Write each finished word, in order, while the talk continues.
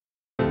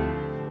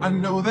I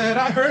know that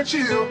I hurt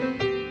you.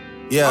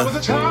 Yeah. I was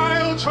a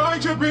child trying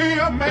to be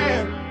a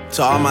man.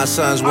 To all my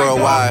sons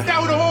worldwide,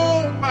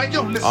 all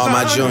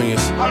my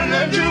juniors,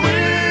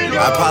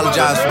 I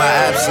apologize for my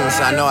absence.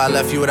 I know I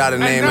left you without a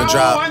name to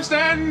drop. I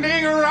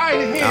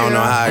don't know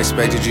how I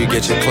expected you to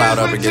get your clout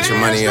up and get your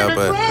money up,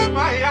 but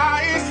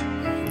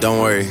don't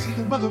worry,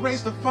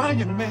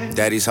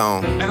 Daddy's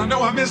home. And I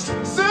know I missed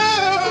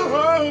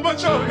so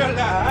much of your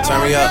life.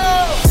 Turn me up.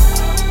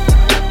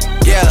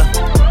 Yeah,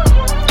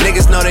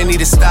 niggas know they need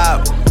to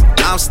stop.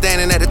 I'm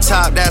standing at the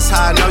top, that's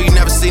how I know you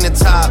never seen the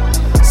top.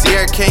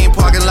 Sierra King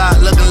parking lot,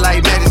 looking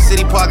like Magic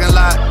City parking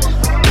lot.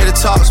 Hear the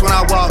talks when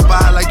I walk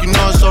by, like you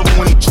know it's over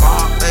when he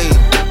drop. Hey,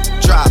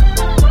 drop,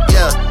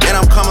 yeah, and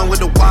I'm coming with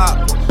the wop.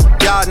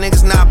 Y'all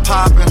niggas not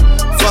popping.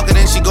 Fuck it,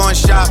 then she going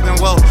shopping.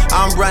 Whoa,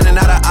 I'm running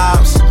out of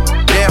ops.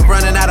 They're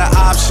running out of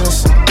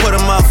options. Put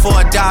them up for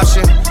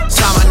adoption.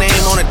 Sign my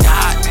name on a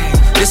dot.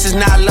 This is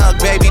not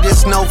luck, baby,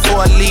 this no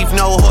four-leaf,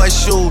 no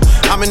horseshoe.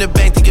 I'm in the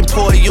bank thinking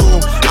poor you.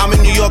 I'm in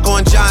New York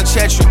on John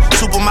Chetry.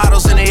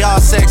 Supermodels and they all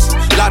sexy.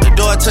 Lock the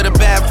door to the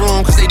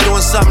bathroom, cause they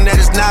doing something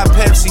that is not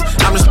Pepsi.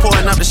 I'm just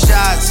pouring up the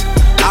shots.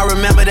 I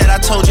remember that I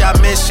told you I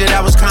missed you, that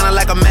was kinda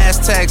like a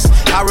mass text.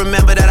 I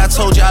remember that I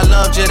told you I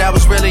loved you, that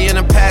was really in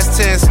the past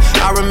tense.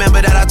 I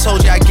remember that I told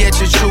you I get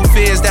you, truth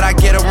is that I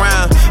get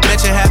around.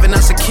 Mention having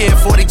us a kid,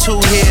 42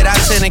 hit, I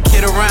send a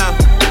kid around.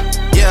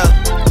 Yeah.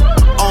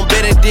 On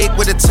Benedict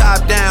with the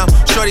top down.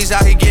 Shorties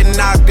out here getting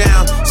knocked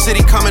down.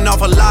 City coming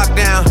off a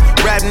lockdown.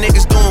 Rap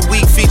niggas doing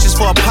weak features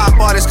for a pop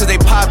artist cause they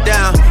pop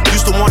down.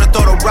 Used to wanna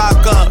throw the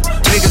rock up.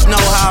 Niggas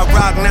know how I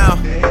rock now.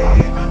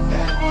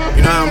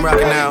 You know how I'm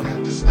rocking now.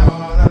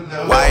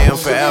 YM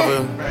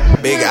forever.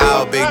 Big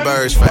Owl, Big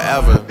Birds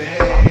forever.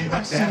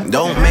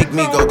 Don't make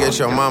me go get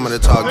your mama to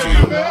talk to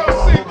you.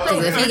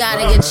 Cause if you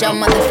gotta get your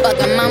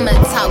motherfucking mama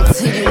to talk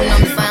to you, you know what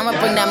I'm saying? I'ma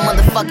bring that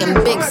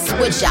motherfucking big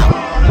switch out.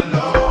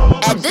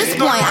 At this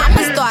point,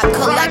 I'ma start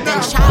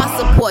collecting child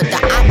support the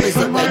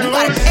opposite way. You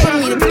gotta pay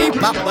me to keep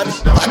my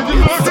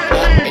motherfucking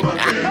story.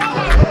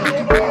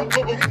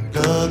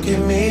 Look at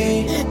me.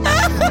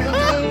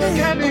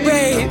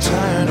 Babe.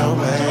 Turn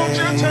away.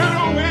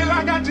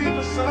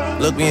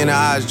 Look me in the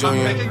eyes,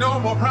 Junior.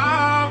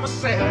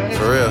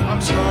 For real. I'm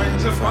trying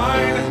to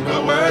find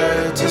a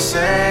word to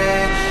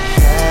say.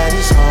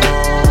 Daddy's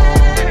home.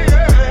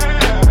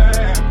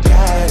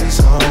 Daddy's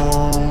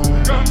home.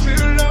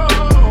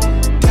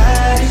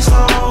 Daddy's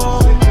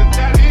home.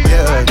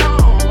 Yeah.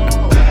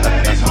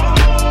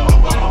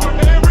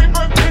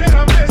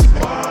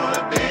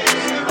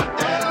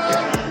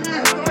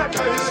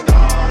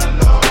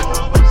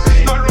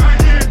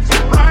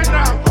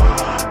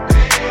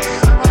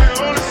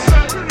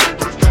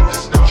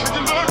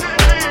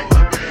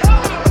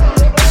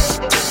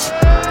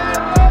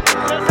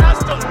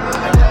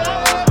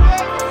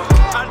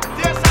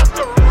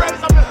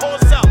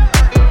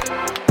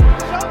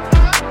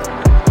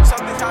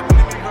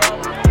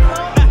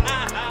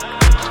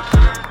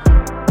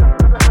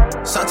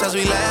 Sometimes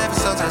we laugh and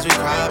sometimes we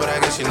cry, but I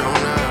guess you know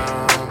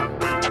now.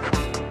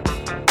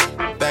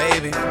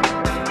 Baby,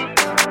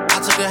 I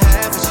took a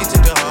half and she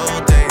took the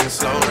whole thing.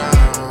 Slow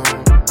down.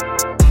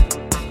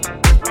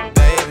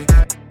 Baby,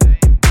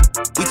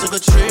 we took a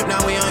trip,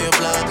 now we on your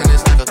block and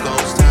it's like a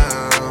ghost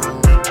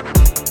town.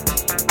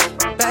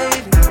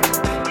 Baby,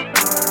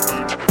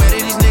 where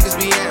did these niggas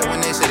be at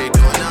when they say they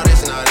doing all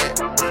this and all that?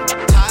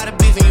 Tired of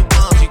beefing you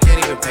bums, you can't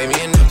even pay me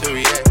enough to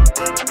react.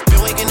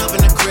 Been waking up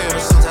in the crib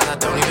and sometimes I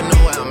don't even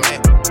know where I'm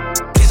at.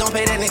 Don't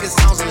pay that nigga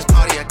sounds in this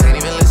party, I can't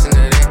even listen to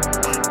that.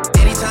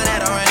 Anytime that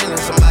I run into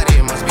somebody,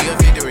 it must be a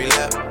victory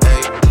lap.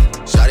 Hey,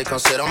 shawty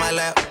come sit on my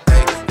lap.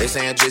 Hey, they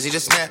saying Drizzy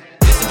just snap.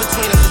 This in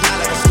between us is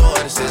not like a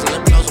store, this isn't a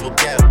closable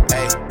gap.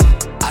 Hey,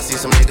 I see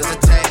some niggas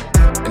attack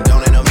and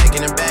don't end up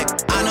making it back.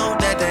 I know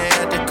that they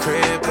at the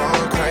crib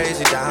going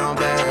crazy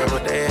down bad.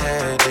 What they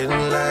had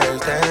didn't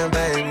last, damn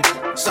baby.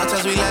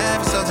 Sometimes we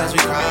laugh and sometimes we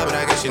cry, but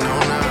I guess you know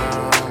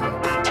now.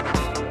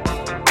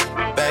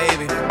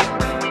 Baby,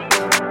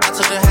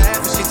 took the half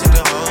and she took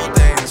the whole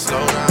thing.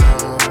 Slow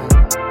down,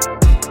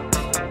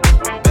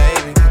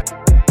 baby.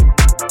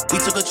 We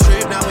took a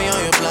trip, now we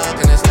on your block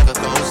and it's like a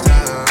ghost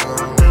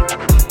town.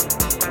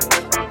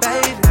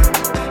 Baby,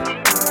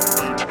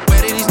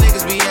 where did these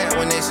niggas be at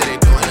when they say they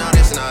doing all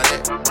this and all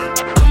that?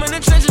 I'm in the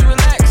trenches,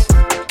 relax.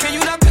 Can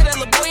you not put that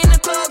little boy in the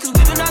club? Cause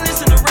we do not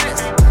listen to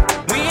rats.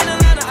 We in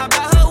Atlanta, I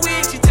bought her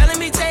wig. She telling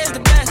me Tay is the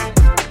best.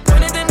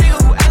 Point at the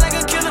nigga who act like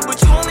a killer, but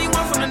you only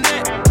one from the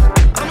net.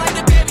 I'm like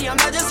the baby, I'm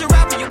not just a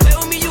rapper. You play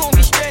with me, you won't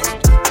be stretched.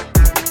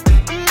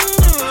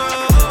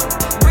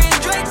 Bring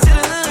Drake to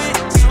the hood,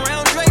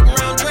 surround Drake,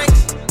 round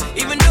Drakes.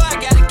 Even though I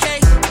got a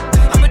case,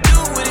 I'ma do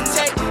what it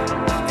take.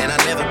 And I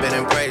never been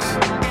embraced,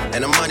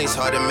 and the money's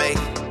hard to make,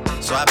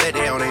 so I bet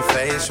they on their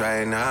face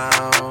right now.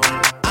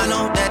 I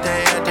know that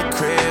they at the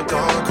crib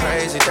going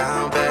crazy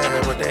down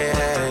bad. What they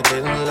had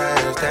didn't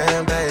last,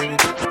 damn baby.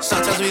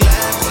 Sometimes we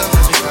laugh,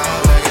 sometimes we cry,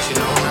 but I guess you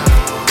know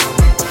now.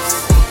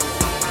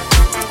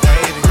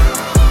 Baby,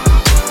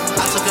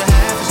 I took a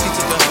half and she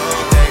took the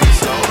whole thing.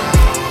 Slow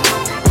down,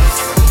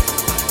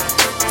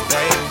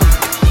 baby.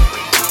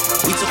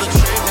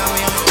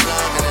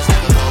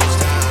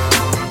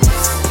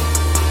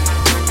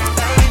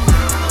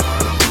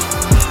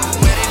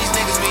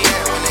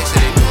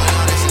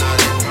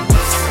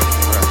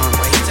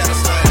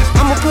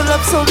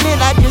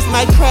 I just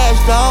might crash,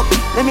 dog.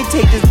 Let me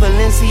take this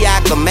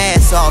Balenciaga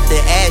mask off,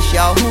 then ask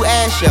y'all, who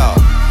asked y'all?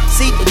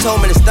 Seaton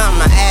told me to stomp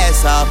my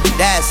ass off,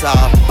 that's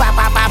all. Bop,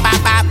 bop, bop, bop,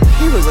 bop.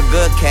 He was a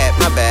good cat,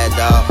 my bad,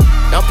 dog.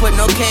 Don't put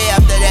no K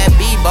after that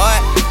B, boy.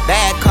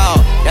 Bad call,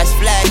 that's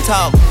flag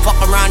talk. Fuck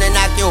around and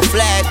knock your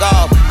flag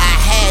off. I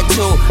had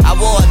to, I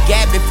wore a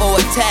gap before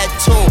a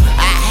tattoo.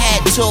 I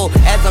had to,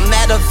 as a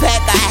matter of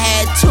fact, I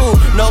had to.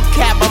 No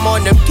cap, I'm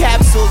on them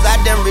capsules. I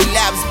done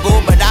relapse, boo.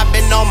 But I've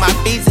been on my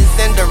beats and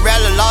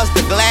Cinderella lost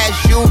the glass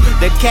shoe.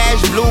 The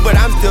cash blue, but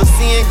I'm still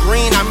seeing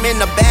green. I'm in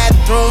the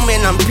bathroom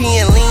and I'm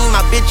peeing lean.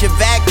 My bitch a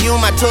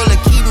vacuum, I told her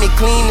keep me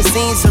clean. The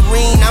scene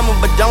serene, I'm a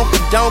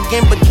badonk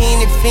in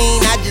bikini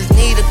fiend. I just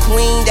need a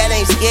queen that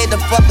ain't scared to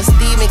fuck a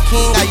Stephen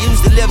King. I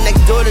used to live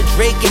next door to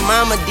Drake and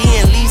Mama D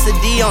and Lisa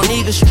D on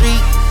Eagle Street.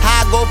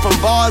 How I go from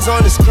bars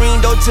on the screen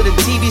door to the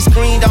TV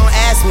screen, don't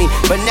ask me.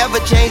 But never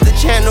change the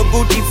channel.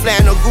 Gucci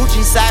flannel,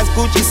 Gucci socks,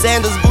 Gucci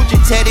sandals, Gucci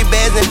teddy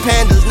bears and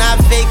pandas.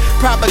 Not fake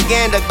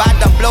propaganda, bout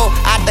to blow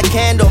out the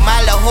candle. My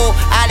little hoe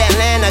out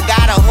Atlanta,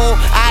 got a hoe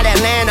out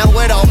Atlanta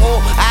with a hoe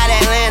out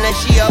Atlanta.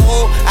 She a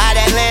hoe out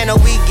Atlanta,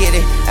 we get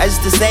it.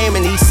 That's just the same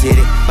in each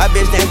city. My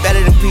bitch ain't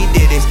better than P.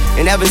 Diddy's.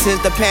 And ever since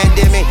the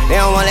pandemic, they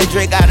don't want that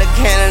Drake out of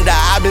Canada.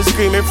 I've been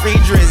screaming free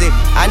Drizzy.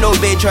 I know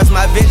they trust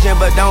my vision,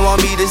 but don't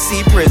want me to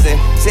see prison.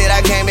 Said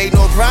I can't make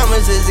no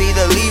promises,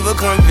 either leave or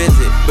come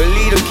visit. But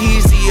leave the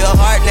keys to your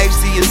heart next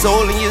to your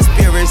soul and your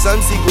spirit.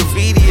 Some see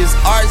graffiti as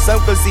art,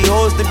 some could see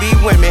hoes to be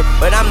women.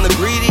 But I'm the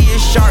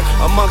greediest shark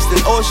amongst an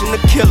ocean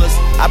of killers.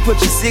 I put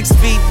you 6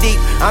 feet deep,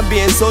 I'm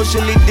being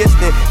socially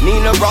distant.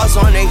 Nina Ross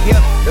on the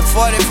hip, the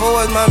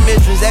 44 is my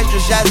mistress.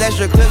 Extra shots,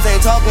 extra clips,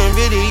 ain't talking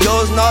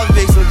videos, no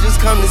Vic. So just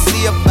come to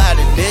see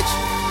about it, bitch.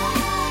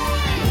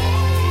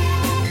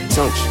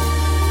 Don't you?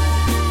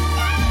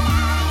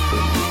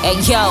 Hey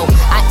yo,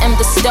 I am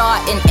the star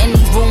in any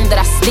room that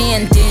I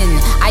stand in.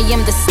 I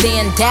am the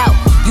standout,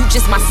 you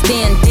just my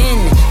stand-in.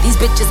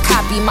 These bitches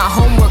copy my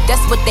homework,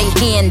 that's what they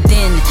hand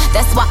in.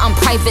 That's why I'm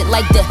private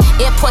like the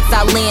airports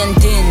I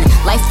land in.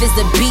 Life is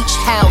a beach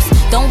house,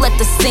 don't let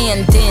the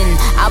sand in.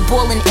 I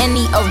ball in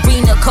any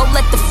arena, go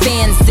let the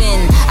fans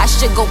in. I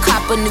should go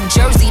cop a New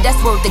Jersey,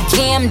 that's where the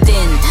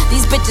Camden.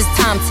 These bitches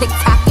time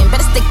tick-tocking,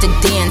 better stick to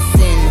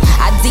dancing.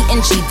 I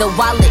D&G the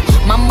wallet,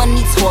 my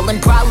money tall and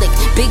brolic.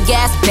 Big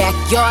ass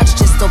backyard,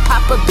 just so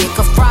Papa Big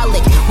a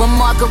frolic. With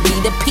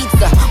margarita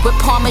pizza, with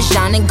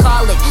Parmesan and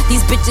garlic.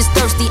 These bitches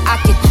thirsty, I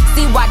can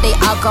see why they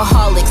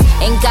alcoholics.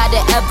 Ain't gotta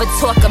ever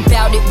talk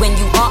about it when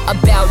you are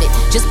about it.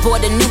 Just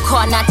bought a new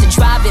car, not to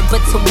drive it,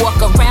 but to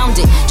walk around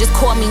it. Just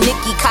call me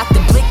Nikki, cock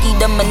the blicky,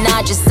 the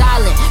Minaj is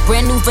silent.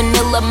 Brand new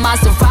vanilla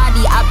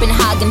Maserati, I've been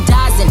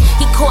Haagen-Dazsin'.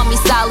 He called me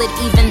solid,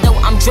 even though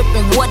I'm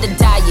dripping water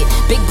diet.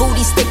 Big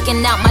booty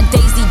sticking out, my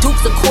Daisy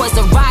Dukes will cause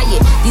a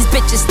riot. These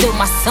bitches still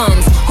my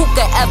sons, who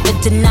could ever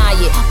deny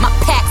it? My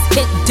packs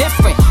hit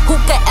different, who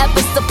could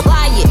ever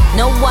supply it?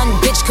 No one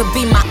bitch could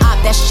be my op,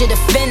 that shit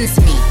offends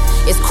me.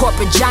 It's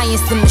corporate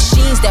giants and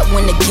machines that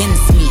went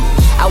against me.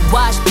 I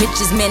watched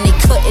bitches, man, they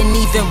couldn't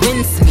even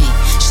rinse me.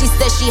 She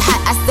said she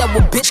hot, I said,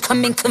 well, bitch,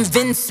 come and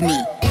convince me.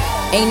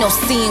 Ain't no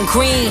seeing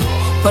green,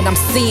 but I'm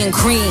seeing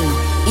green.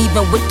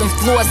 Even with them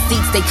floor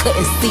seats, they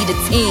couldn't see the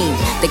team.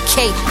 The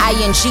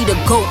K-I-N-G, the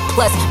GOAT,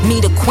 plus me,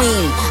 the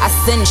queen. I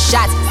send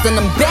shots, send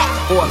them back,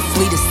 or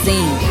flee the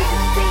scene.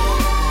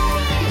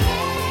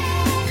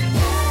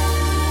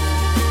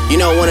 You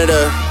know, one of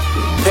the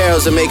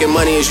perils of making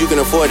money is you can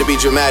afford to be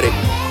dramatic.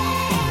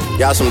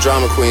 Y'all some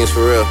drama queens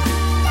for real.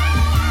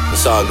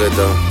 It's all good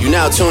though. You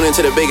now tune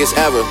into the biggest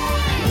ever.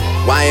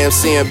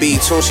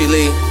 YMCMB, Tunchi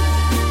Lee,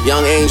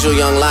 Young Angel,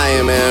 Young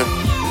Lion, man.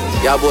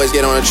 Y'all boys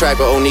get on the track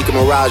with Onika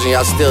Mirage and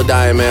y'all still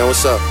dying, man.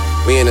 What's up?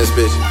 We in this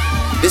bitch.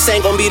 This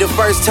ain't gonna be the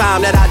first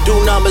time that I do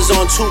numbers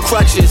on 2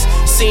 crutches.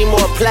 See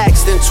more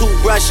plaques than 2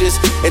 brushes.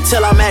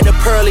 Until I'm at the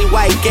pearly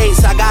white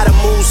gates, I gotta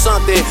move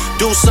something,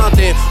 do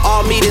something.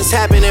 All meetings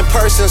happen in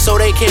person, so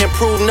they can't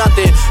prove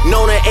nothing.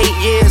 Known her 8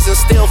 years and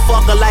still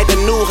fuck her like a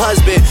new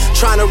husband.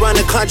 Trying to run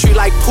a country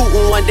like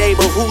Putin one day,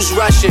 but who's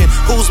rushing?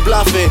 Who's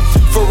bluffing?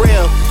 For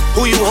real,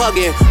 who you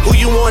hugging? Who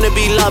you wanna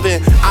be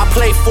loving? I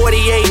play 48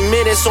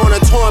 minutes on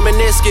a torn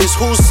meniscus.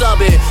 Who's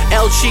subbing?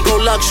 El Chico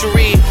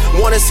Luxury.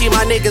 Wanna see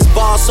my niggas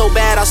ball so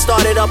bad I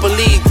started up a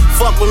league.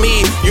 Fuck with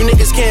me, you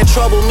niggas can't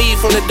trouble me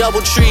from the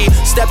double tree.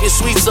 Step your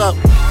sweets up.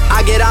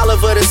 I get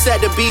Oliver to set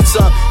the beats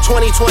up.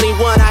 2021,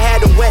 I had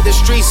to wet the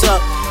streets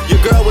up.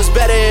 Your girl was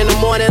better in the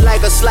morning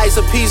like a slice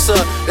of pizza.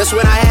 That's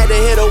when I had to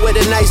hit her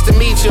with a nice to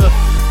meet you.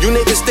 You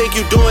niggas think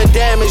you doing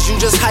damage, you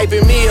just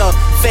hyping me up.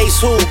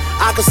 Face who?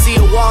 I can see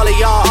a wall of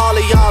y'all, all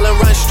of y'all, and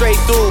run straight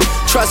through.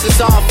 Trust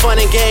it's all fun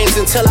and games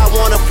until I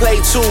wanna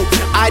play too.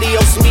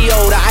 Adios mio,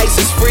 the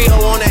ice is frio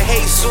on the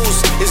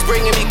Jesus. It's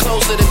bringing me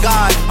closer to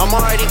God. I'm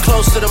already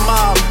close to the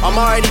mob. I'm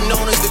already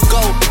known as the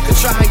GOAT. Could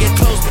try and get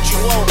close, but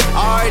you won't.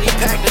 I already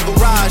packed the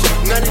garage.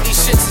 None of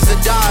these shits is a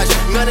dodge.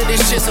 None of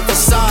this shit's a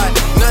facade.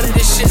 None of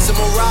this shit's a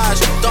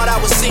mirage. Thought I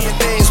was seeing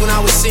things when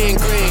I was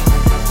seeing green.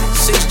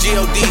 6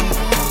 G-O-D.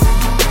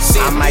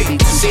 I might be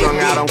too strung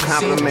out on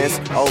compliments,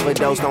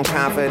 overdosed on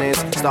confidence.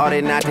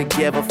 Started not to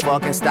give a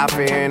fuck and stop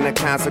fearing the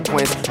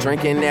consequence.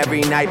 Drinking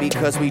every night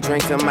because we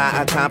drink to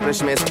my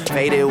accomplishments.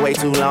 Faded way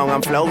too long,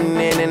 I'm floating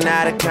in and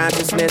out of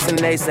consciousness. And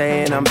they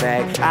saying I'm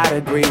back, I'd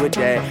agree with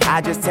that.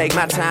 I just take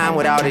my time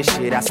with all this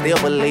shit, I still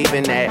believe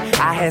in that.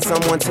 I had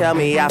someone tell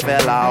me I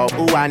fell off,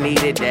 ooh, I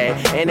needed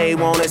that. And they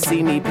wanna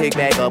see me pick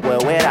back up,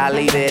 well, where'd I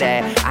leave it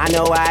at? I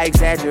know I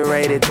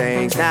exaggerated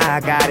things, now I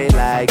got it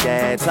like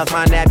that. Tuck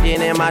my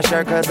napkin in my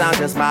shirt cause I'm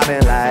just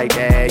mobbing like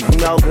that. You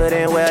know good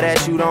and well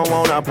that you don't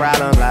want a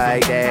problem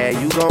like that.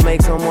 You gon'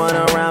 make someone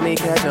around me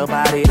catch a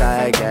body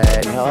like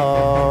that.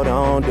 No,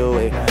 don't do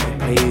it,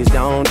 please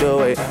don't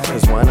do it.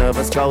 Cause one of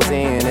us goes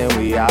in and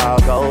we all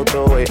go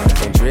through it.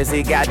 And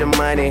Drizzy got the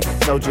money,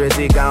 so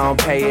Drizzy gon'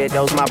 pay it.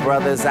 Those my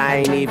brothers, I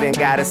ain't even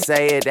gotta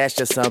say it. That's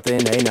just something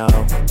they know.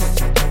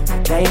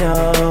 They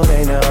know,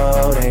 they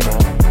know, they know.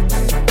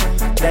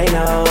 They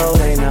know,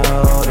 they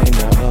know, they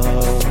know.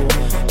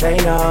 They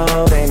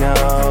know, they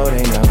know,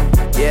 they know.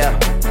 Yeah,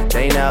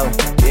 they know,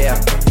 yeah.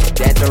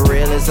 That the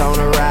real is on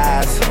the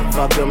rise.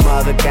 Fuck them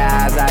other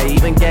guys. I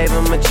even gave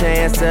them a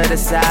chance to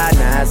decide.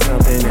 Now it's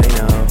something they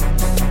know.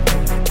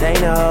 They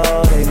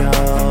know, they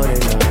know, they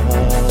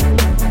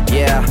know.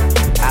 Yeah,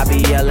 I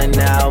be yelling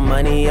out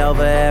money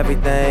over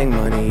everything,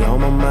 money on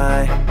my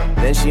mind.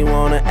 Then she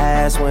wanna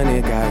ask when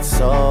it got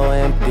so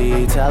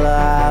empty. Tell her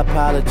I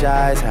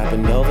apologize,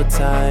 happened over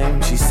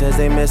time. She says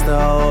they missed the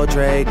whole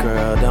Drake,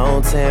 girl,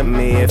 don't tempt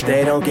me. If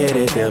they don't get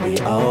it, they'll be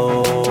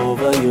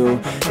over you.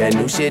 That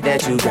new shit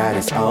that you got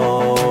is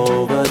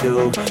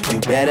overdue. You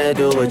better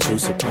do what you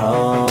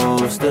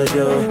supposed to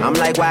do. I'm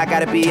like, why I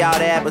gotta be all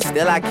that? But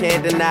still I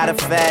can't deny the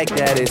fact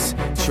that it's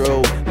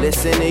true.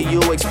 Listen to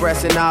you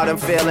expressing all them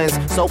feelings.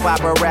 Soap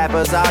opera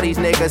rappers, all these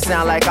niggas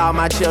sound like all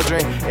my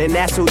children. And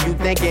that's who you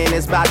thinking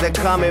is about to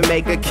come and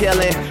make a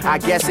killing. I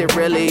guess it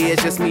really is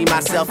just me,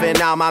 myself,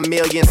 and all my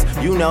millions.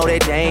 You know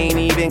that they ain't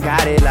even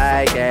got it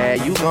like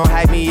that. You gon'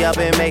 hype me up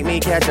and make me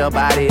catch a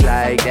body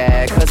like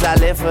that. Cause I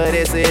live for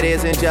this, it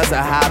isn't just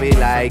a hobby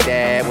like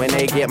that. When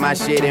they get my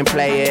shit and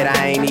play it,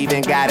 I ain't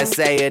even gotta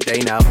say it,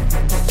 they know.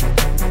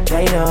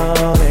 They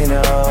know, they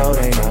know,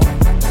 they know.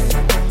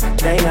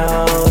 They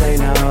know, they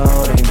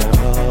know, they know.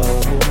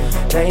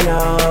 They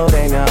know,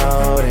 they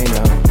know, they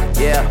know.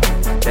 Yeah,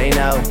 they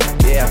know,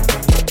 yeah.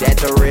 That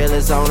the real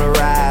is on the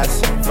rise.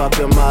 Fuck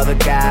them other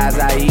guys.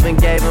 I even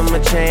gave them a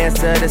chance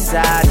to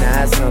decide.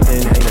 Now it's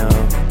something they know.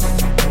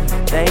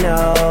 They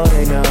know,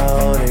 they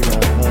know, they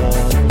know.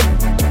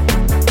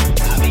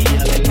 I be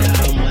yelling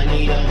out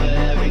money over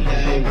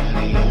everything.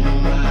 Money on my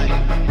mind.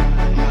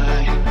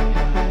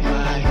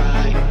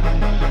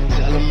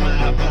 Tell them I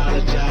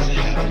apologize. It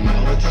happened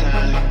over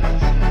time.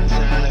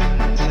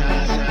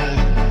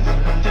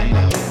 They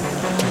know.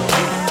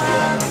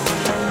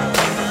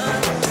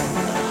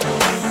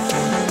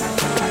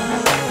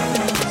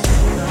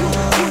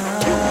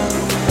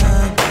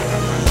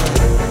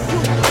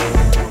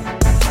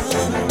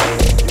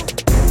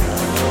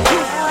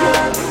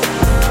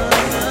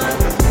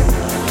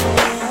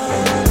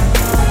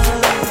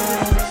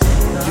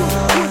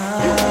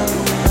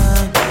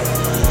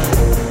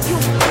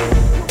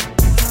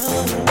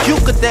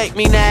 Thank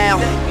me now,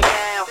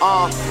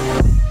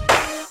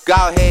 go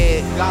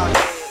ahead.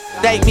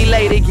 Thank me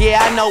later, yeah,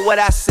 I know what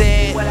I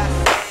said.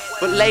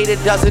 But later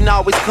doesn't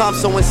always come,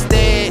 so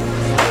instead,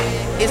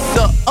 it's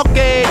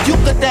okay, you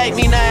could thank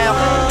me now.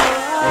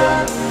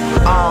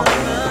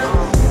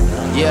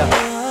 Yeah.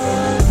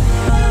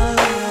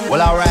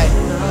 Well, alright.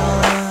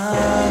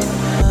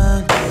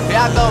 Here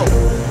I go.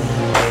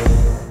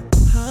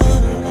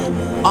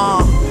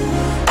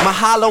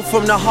 Mahalo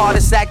from the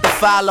hardest act to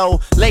follow.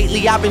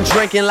 Lately I've been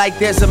drinking like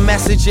there's a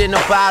message in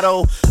a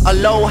bottle.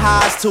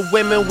 Aloha's to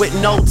women with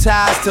no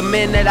ties, to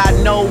men that I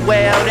know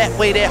well. That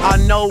way there are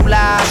no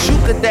lies. You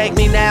could thank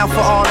me now for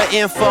all the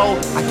info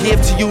I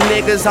give to you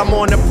niggas. I'm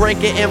on the brink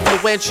of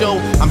influential.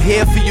 I'm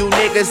here for you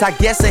niggas. I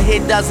guess a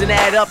hit doesn't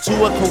add up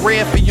to a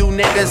career for you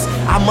niggas.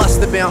 I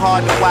must have been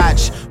hard to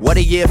watch. What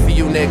a year for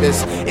you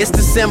niggas. It's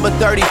December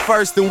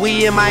 31st and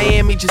we in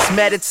Miami just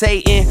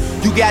meditating.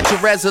 You got your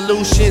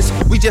resolutions,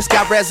 we just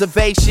got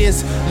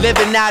reservations.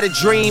 Living out a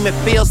dream, it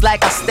feels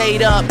like I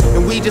stayed up.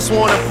 And we just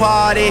wanna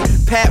party,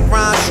 Pat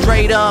Ron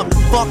straight up.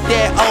 Fuck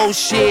that old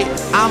shit,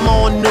 I'm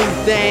on new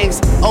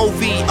things.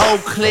 OVO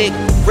click,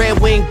 Red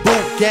Wing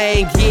boot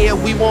gang. Yeah,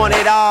 we want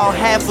it all,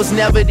 half was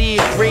never the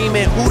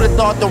agreement. Who'da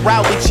thought the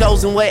route we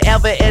chosen would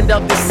ever end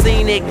up this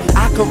scenic?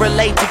 I could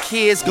relate to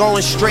kids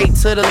going straight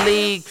to the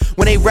league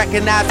when they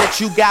recognize that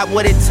you got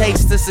what it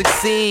takes to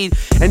succeed.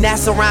 And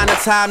that's around the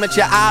time that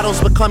your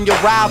idols become your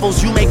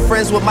rivals. You make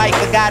friends with Mike,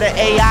 but gotta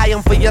AI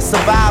him for your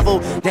survival.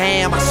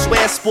 Damn, I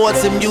swear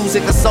sports and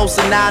music are so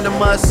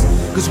synonymous.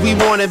 Cause we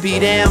wanna be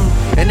them,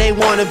 and they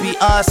wanna be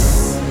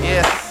us.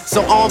 Yeah.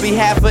 So on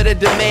behalf of the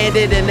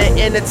demanded and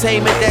the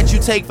entertainment that you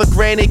take for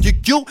granted, you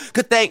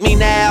could thank me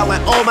now.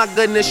 And oh my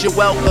goodness, you're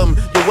welcome,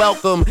 you're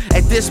welcome.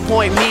 At this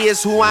point, me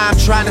is who I'm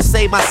trying to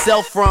save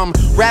myself from.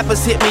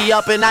 Rappers hit me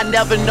up and I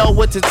never know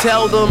what to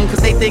tell them, cause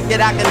they think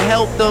that I can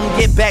help them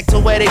get back to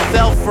where they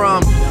fell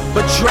from.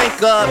 But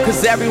drink up,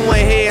 cause everyone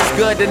here is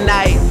good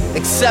tonight.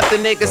 Except the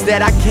niggas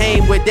that I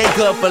came with, they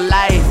good for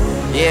life.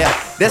 Yeah,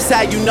 that's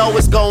how you know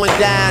it's going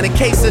down. In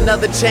case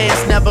another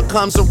chance never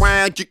comes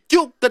around,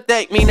 you could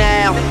thank me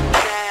now.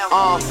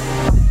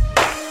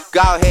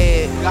 Go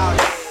ahead.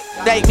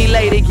 Thank me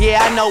later, yeah,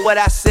 I know what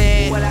I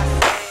said.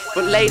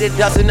 But later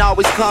doesn't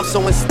always come,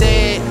 so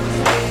instead,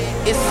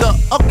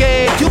 it's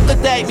okay, you could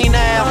thank me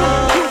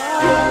now.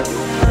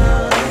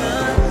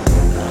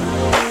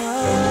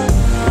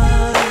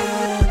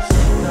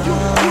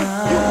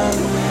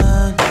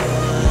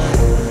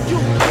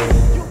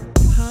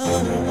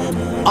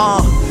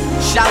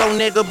 Shallow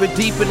nigga, but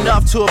deep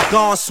enough to have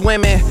gone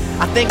swimming.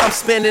 I think I'm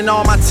spending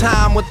all my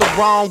time with the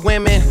wrong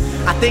women.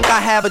 I think I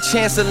have a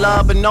chance of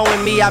love, but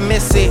knowing me, I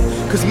miss it.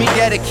 Cause me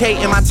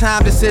dedicating my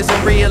time just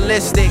isn't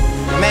realistic.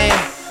 Man,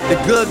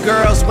 the good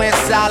girls went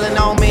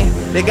silent on me.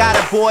 They got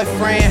a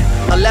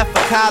boyfriend, or left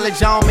for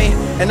college on me.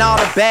 And all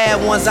the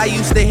bad ones, I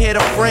used to hear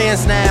the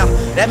friends now.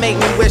 That make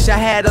me wish I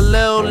had a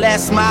little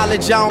less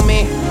mileage on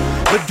me.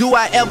 But do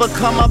I ever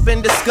come up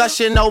in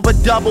discussion over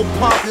double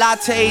pump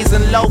lattes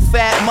and low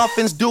fat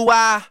muffins? Do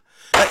I?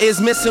 Or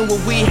is missing what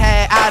we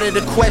had out of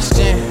the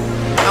question?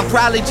 I'm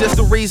probably just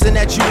the reason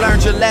that you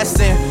learned your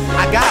lesson.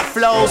 I got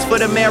flows for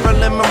the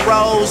Marilyn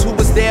Monroes who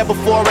was there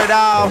before it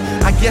all.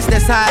 I guess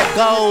that's how it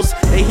goes.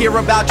 They hear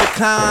about your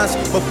cons,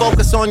 but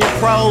focus on your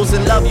pros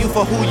and love you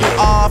for who you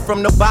are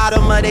from the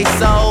bottom of their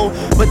soul.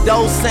 But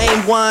those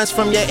same ones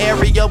from your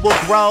area will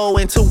grow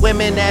into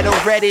women that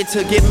are ready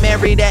to get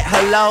married at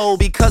hello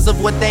because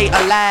of what they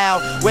allow.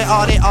 Where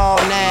are they all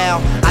now?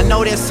 I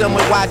know there's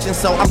someone watching,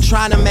 so I'm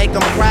trying to make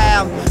them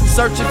proud.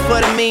 Searching for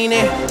the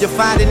meaning, you'll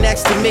find it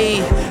next to me.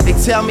 They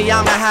tell me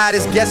I'm the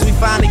hottest, guess we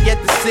finally get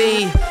to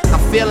see. I'm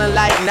feeling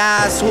like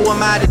Nas, who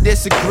am I to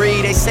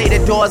disagree? They say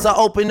the doors are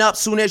open up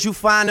soon as you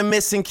find a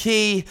missing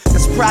key.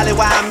 That's probably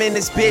why I'm in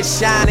this bitch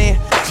shining.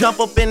 Jump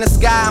up in the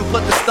sky and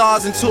put the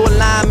stars into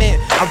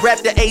alignment. I rep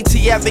the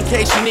ATF in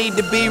case you need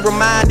to be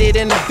reminded.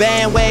 And the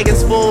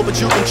bandwagon's full,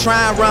 but you can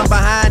try and run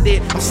behind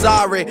it. I'm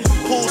sorry.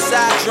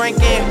 Poolside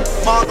drinking,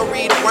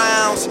 margarita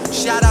rounds.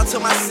 Shout out to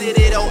my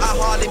city, though I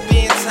hardly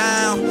be in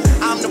town.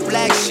 I'm the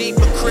black sheep,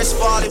 but Chris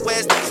Farley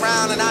wears the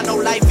crown. And I know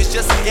life is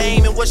just a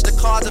game in which the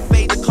cards are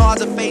fate, the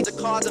cards are fate, the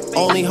cards are fate.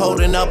 Only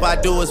holding up I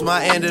do is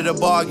my end of the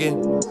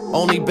bargain.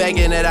 Only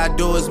begging that I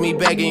do is me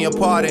begging your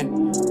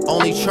pardon.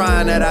 Only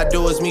trying that I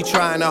do is me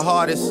trying the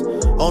hardest.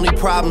 Only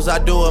problems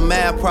I do are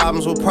mad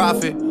problems with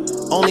profit.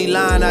 Only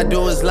lying I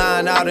do is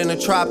lying out in the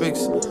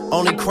tropics.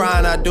 Only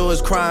crying I do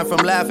is crying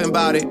from laughing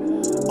about it.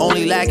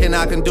 Only lacking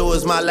I can do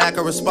is my lack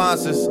of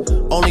responses.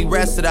 Only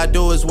rest that I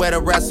do is wear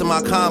the rest of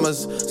my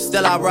commas.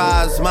 Still I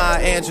rise, my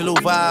Angelou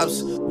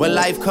vibes. When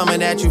life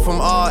coming at you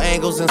from all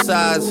angles and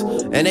sides,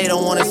 and they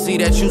don't wanna see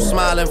that you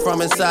smiling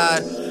from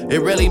inside.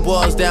 It really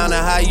boils down to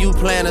how you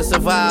plan to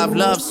survive.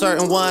 Love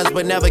certain ones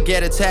but never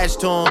get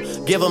attached to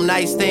them. Give them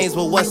nice things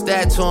but what's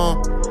that to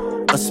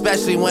them?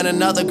 Especially when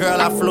another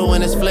girl I flew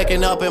in is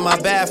flicking up in my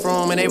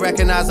bathroom and they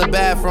recognize the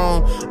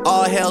bathroom.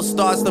 All hell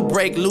starts to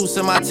break loose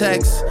in my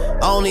texts.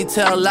 I only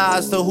tell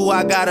lies to who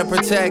I gotta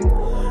protect.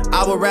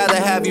 I would rather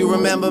have you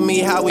remember me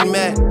how we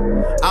met.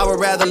 I would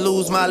rather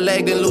lose my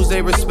leg than lose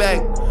their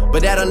respect.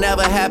 But that'll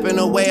never happen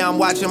the way I'm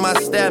watching my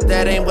step.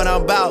 That ain't what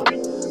I'm about.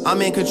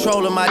 I'm in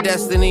control of my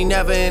destiny,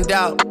 never in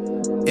doubt.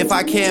 If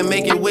I can't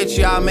make it with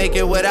you, I'll make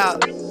it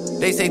without.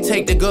 They say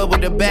take the good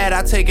with the bad,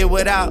 I take it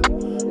without.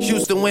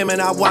 Houston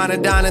women I wanna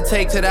dine and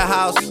take to the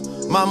house.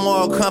 My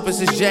moral compass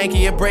is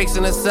janky, it breaks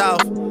in the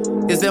south.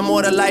 Is there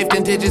more to life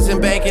than digits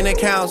and banking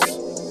accounts?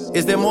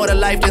 Is there more to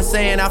life than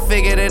saying I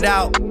figured it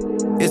out?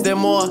 Is there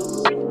more?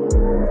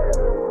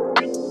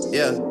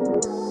 Yeah.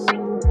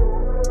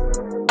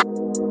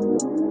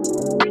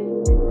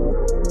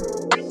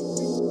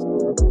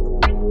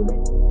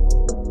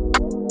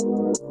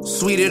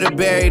 Sweeter the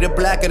berry, the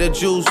blacker the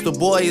juice. The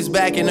boy is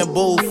back in the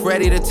booth,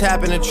 ready to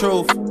tap in the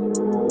truth.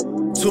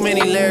 Too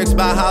many lyrics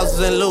about houses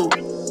and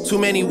loot. Too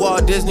many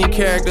Walt Disney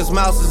characters,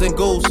 mouses and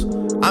goose.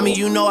 I mean,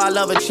 you know I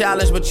love a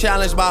challenge, but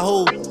challenged by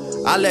who?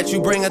 I let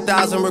you bring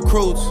 1,000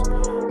 recruits.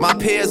 My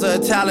peers are a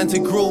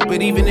talented group,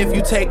 but even if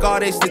you take all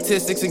their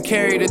statistics and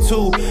carry the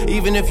two,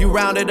 even if you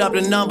rounded up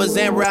the numbers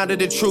and rounded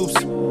the troops,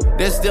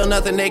 there's still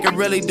nothing they can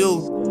really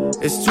do.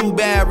 It's too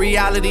bad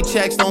reality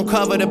checks don't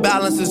cover the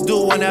balances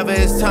due whenever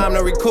it's time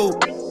to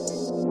recoup.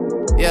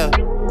 Yeah,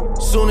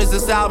 soon as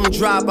this album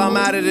drop, I'm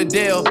out of the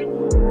deal.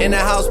 In the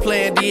house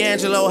playing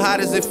D'Angelo, how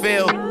does it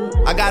feel?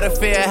 I got a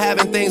fear of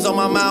having things on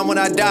my mind when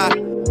I die.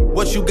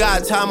 What you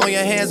got, time on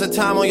your hands or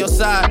time on your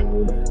side?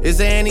 Is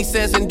there any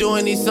sense in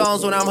doing these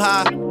songs when I'm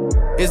high?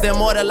 Is there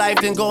more to life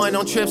than going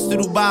on trips to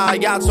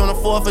Dubai? Yachts on the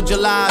 4th of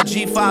July,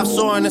 G5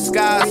 soaring the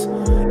skies.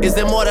 Is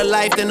there more to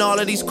life than all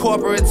of these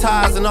corporate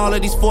ties and all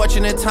of these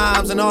fortunate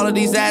times and all of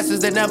these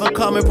asses that never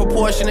come in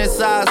proportionate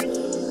size?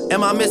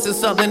 Am I missing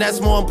something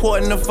that's more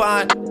important to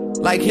find?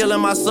 Like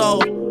healing my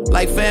soul,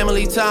 like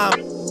family time.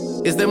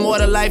 Is there more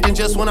to life than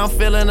just when I'm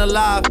feeling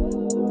alive?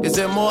 Is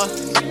there more?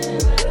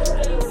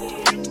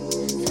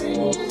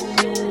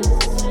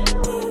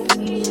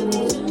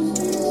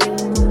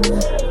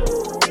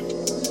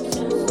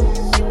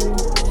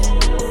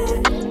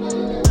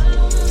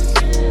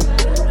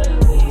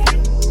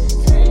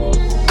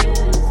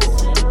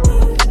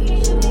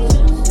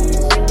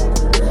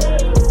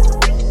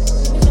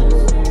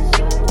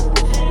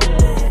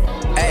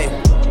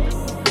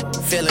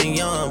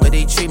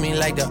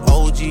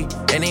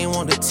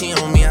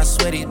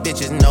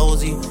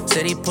 nosy.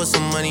 Said he put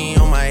some money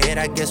on my head,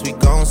 I guess we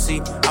gon'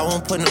 see. I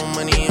won't put no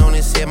money on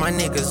his head, my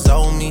niggas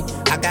owe me.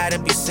 I gotta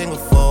be single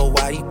for a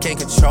while, you can't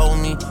control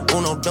me.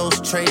 Uno, those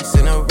traits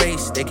in a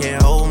race, they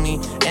can't hold me.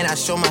 And I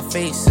show my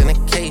face in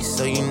a case,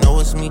 so you know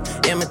it's me.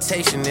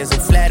 Imitation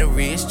isn't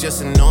flattery, it's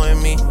just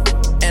annoying me.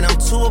 And I'm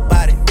too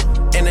about it.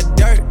 And the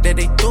dirt that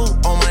they threw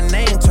on my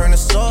name turned to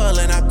soil,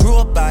 and I grew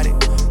about it.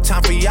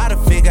 Time for y'all to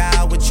figure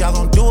out what y'all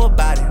gon' do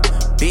about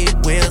it. Big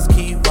wheels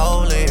keep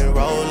rolling,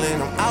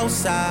 rolling. I'm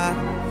outside,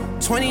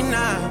 29,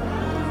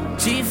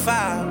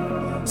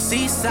 G5,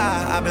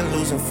 Seaside. I've been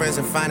losing friends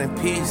and finding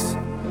peace.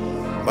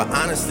 But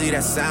honestly,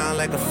 that sound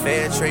like a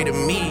fair trade to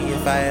me.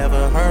 If I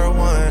ever heard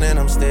one, and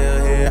I'm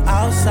still here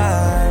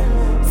outside,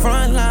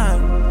 front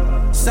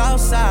line,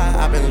 south side.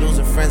 I've been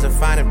losing friends and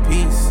finding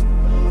peace.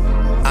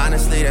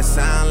 Honestly, that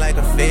sound like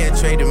a fair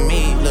trade to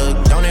me.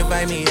 Look, don't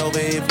invite me over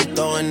if you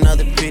throw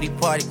another pretty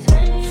party.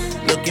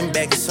 Looking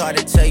back, it's hard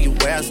to tell you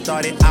where I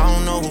started. I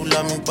don't know who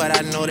loved me, but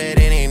I know that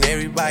it ain't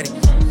everybody.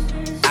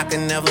 I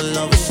can never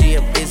love her, she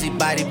a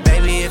busybody.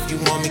 Baby, if you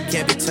want me,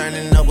 can't be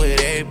turning up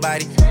with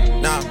everybody.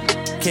 Nah,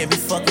 can't be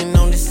fucking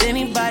on this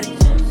anybody.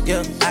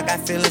 Yeah, I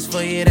got feelings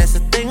for you, that's the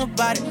thing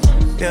about it.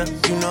 Yeah,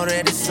 you know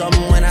that it's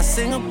something when I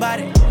sing about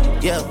it.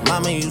 Yeah,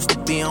 mama used to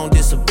be on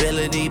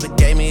disability, but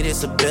gave me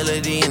this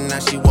ability. And now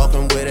she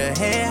walking with her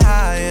head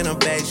high and her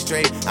back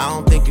straight. I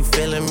don't think you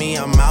feeling me,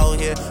 I'm out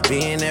here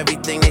being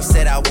everything they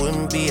said I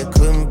wouldn't be or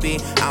couldn't be.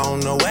 I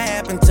don't know what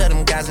happened to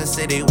them guys that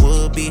said they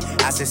would be.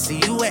 I said, see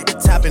you at the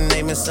top and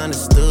they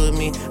misunderstood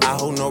me. I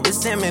hold no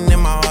resentment in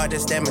my heart,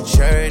 that's that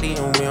maturity.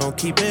 And we don't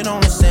keep it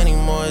on us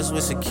anymore, it's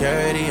with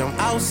security. I'm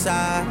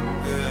outside,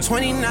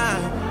 29,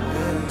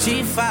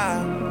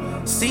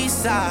 G5,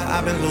 Seaside.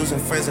 I've been losing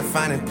friends and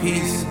finding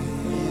peace.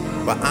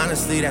 But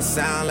honestly, that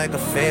sound like a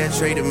fair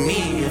trade to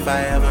me. If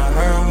I ever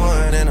heard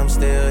one, and I'm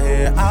still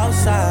here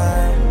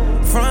outside,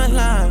 front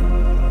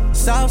line,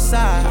 south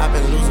side. I've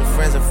been losing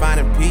friends and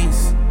finding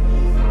peace.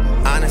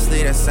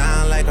 Honestly, that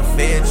sound like a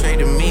fair trade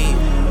to me.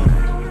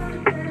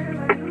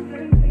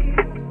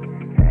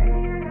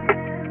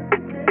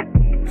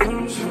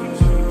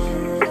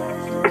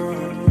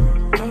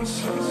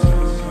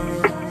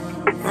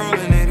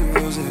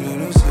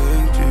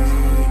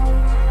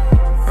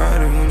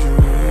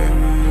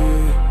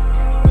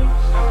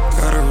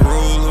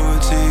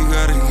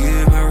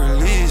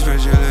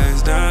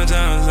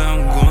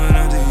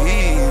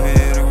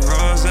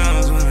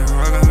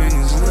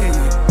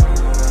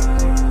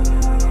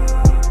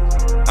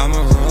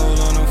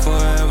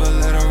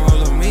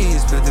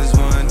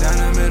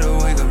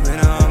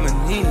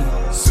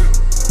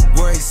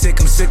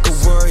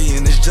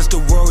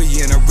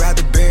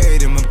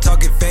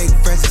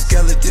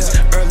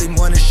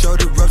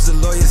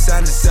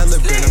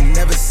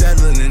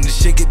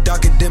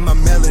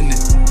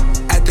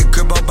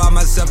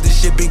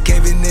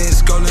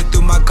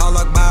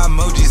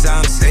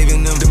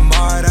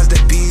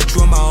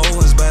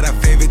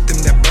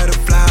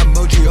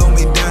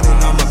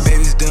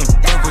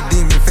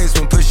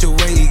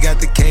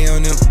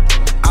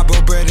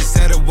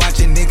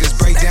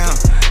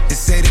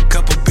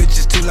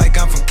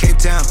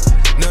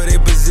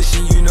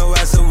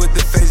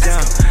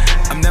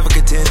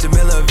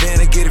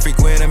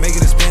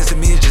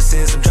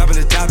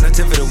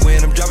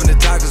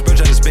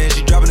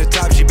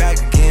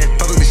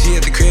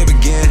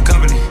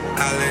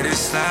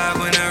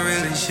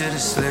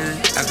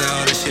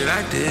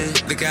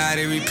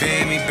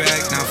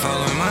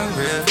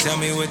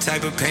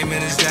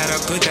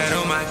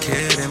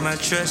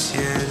 Trust,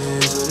 yeah, it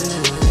is what it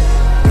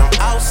is. And I'm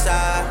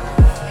outside,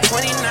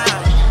 29,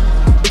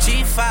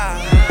 G5,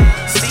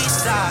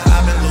 Seaside.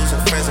 I've been losing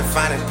friends and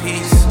finding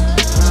peace.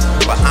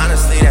 But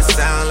honestly, that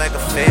sound like a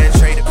fair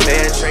trade,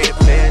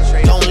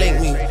 Don't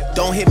link me,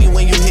 don't hit me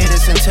when you hear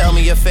this and tell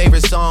me your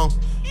favorite song.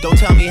 Don't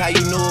tell me how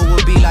you knew it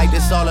would be like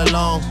this all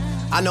along.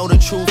 I know the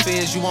truth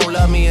is you won't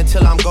love me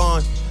until I'm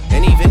gone.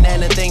 And even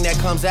then, the thing that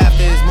comes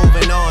after is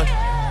moving on.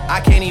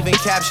 I can't even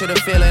capture the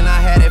feeling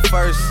I had at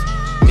first.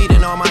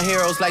 Meeting all my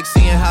heroes like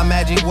seeing how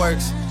magic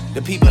works.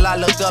 The people I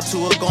looked up to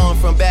are going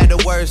from bad to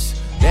worse.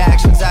 Their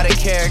actions out of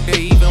character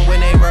even when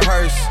they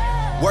rehearse.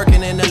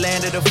 Working in the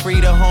land of the free,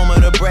 the home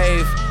of the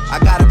brave. I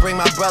gotta bring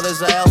my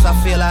brothers or else I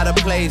feel out of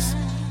place.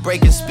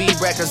 Breaking speed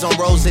records on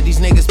roads that these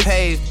niggas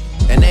paved.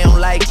 And they don't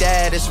like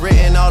that, it's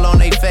written all on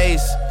their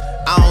face.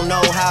 I don't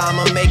know how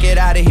I'ma make it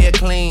out of here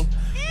clean.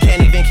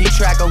 Can't even keep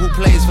track of who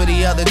plays for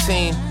the other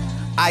team.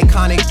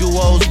 Iconic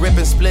duos rip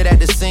and split at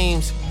the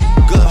seams.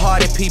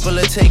 Good-hearted people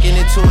are taking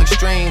it to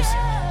extremes.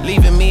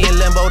 Leaving me in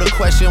limbo to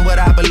question what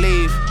I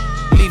believe.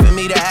 Leaving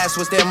me to ask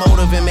what's their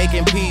motive in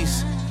making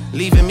peace.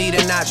 Leaving me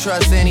to not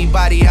trust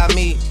anybody I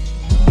meet.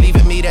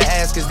 Leaving me to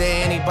ask, is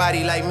there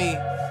anybody like me?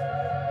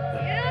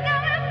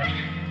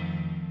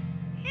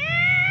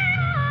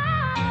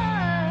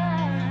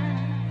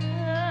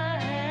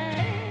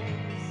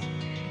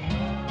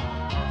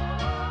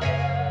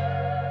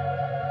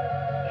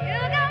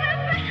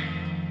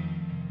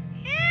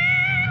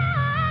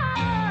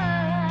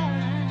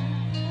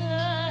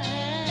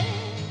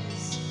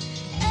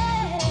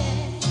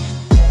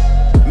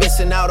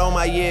 on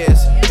my years.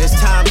 There's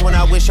times when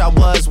I wish I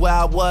was where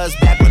I was,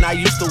 back when I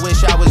used to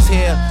wish I was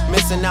here.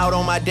 Missing out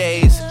on my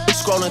days,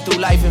 scrolling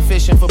through life and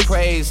fishing for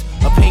praise.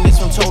 Opinions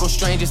from total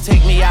strangers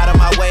take me out of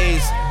my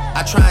ways.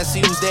 I try and see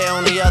who's there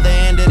on the other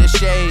end of the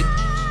shade.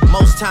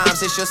 Most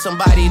times it's just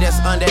somebody that's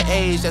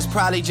underage, that's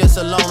probably just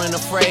alone and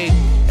afraid,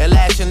 and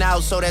lashing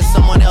out so that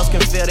someone else can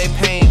feel their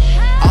pain.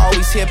 I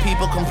always hear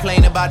people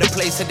complain about the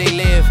place that they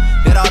live,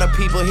 that all the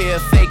people here are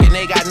fake and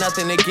they got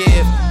nothing to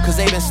give, cause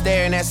they've been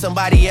staring at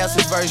somebody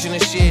else's version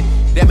of shit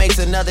that makes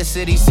another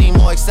city seem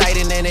more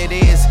exciting than it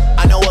is.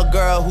 I know a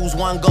girl whose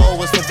one goal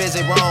was to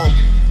visit Rome.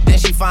 Then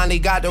she finally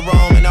got to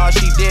Rome and all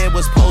she did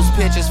was post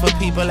pictures for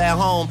people at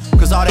home,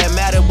 cause all that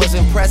mattered was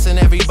impressing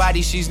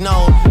everybody she's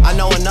known. I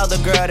know another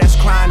girl that's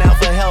crying out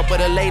for help,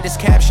 but her latest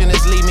caption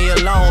is leave me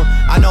alone.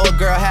 I know a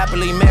girl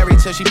happily married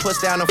till she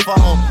puts down the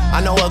phone.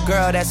 I know a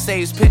girl that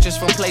saves pictures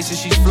from places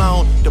she's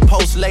flown to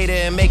post later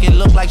and make it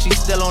look like she's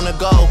still on the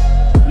go.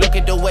 Look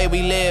at the way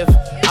we live.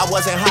 I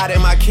wasn't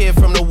hiding my kid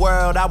from the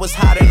world, I was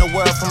hiding the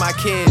world from my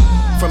kid.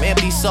 From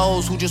empty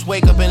souls who just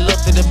wake up and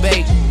look to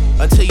debate.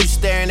 Until you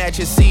staring at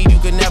your seed, you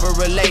can never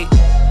relate.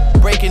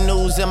 Breaking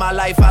news in my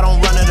life, I don't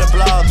run to the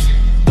blogs.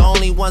 The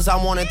only ones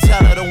I wanna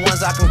tell are the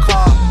ones I can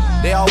call.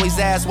 They always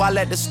ask, why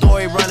let the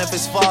story run if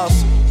it's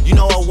false? You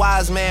know a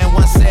wise man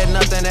once said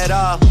nothing at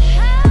all.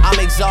 I'm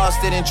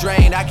exhausted and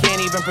drained, I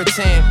can't even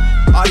pretend.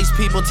 All these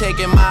people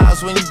taking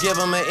miles when you give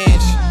them an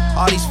inch.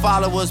 All these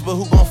followers, but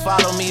who gon'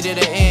 follow me to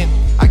the end?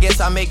 I guess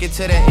I make it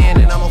to the end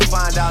and I'ma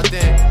find out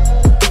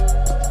then.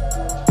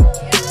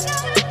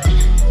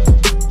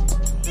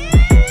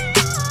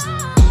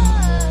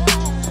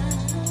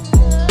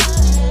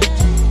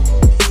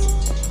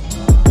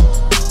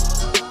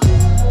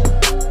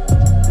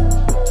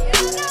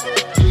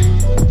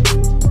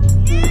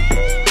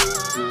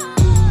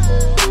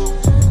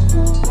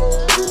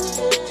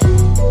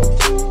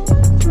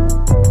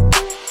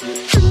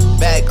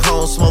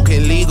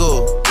 Smoking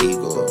legal.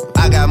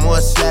 I got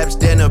more slaps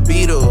than the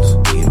Beatles.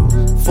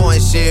 Foreign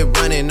shit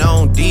running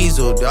on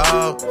diesel,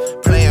 dawg.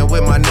 Playing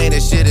with my name,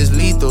 that shit is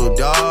lethal,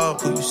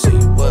 dawg. Who you say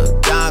you was?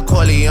 Don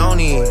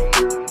Corleone.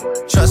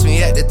 Trust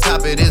me, at the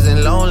top it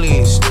isn't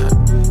lonely.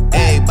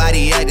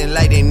 Everybody acting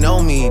like they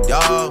know me,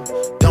 dawg.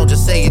 Don't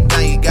just say it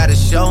down, you gotta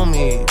show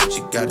me what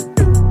you gotta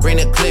do. Bring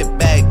the clip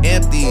back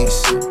empty.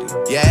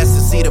 You asked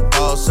to see the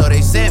ball, so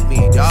they sent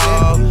me,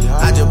 dawg.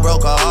 I just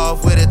broke her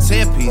off with a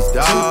 10-piece,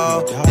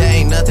 dawg. There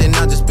ain't nothing,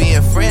 I'm just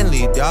being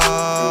friendly,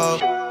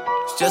 dawg.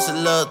 It's just a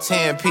little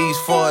 10-piece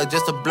for it,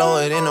 just to blow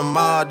it in the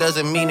mall.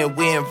 Doesn't mean that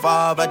we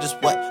involved. I just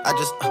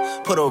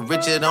put a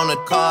Richard on the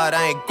card.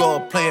 I ain't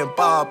going playing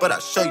ball, but I'll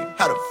show you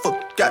how the fuck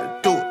you gotta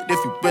do it. If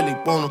you really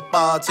wanna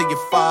ball till you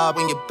fall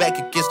when you're back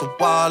against the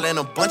wall. And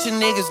a bunch of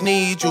niggas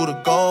need you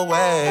to go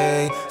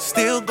away.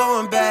 Still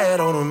going bad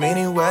on them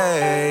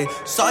anyway.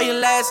 Saw you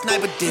last night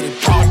but did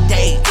it all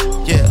day.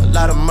 Yeah, a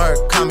lot of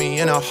murk caught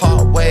me in a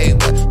hard way.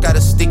 But got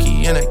a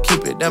sticky and I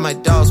keep it at my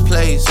dog's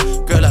place.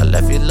 Girl, I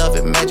left you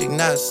loving magic,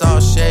 not it's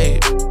all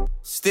shade.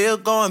 Still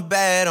going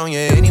bad on you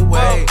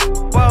anyway.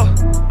 Whoa,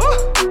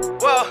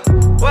 whoa,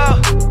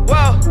 whoa,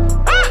 whoa.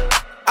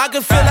 I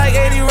can feel like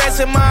 80 rats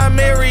in my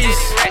Marys.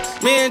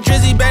 Me and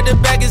Drizzy back to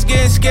back, it's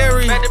getting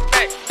scary.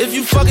 If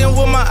you fucking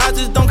with my eyes,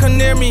 just don't come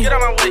near me. Get out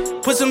my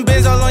way. Put some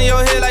bins all on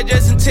your head like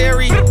Jason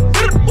Terry.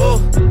 Whoa.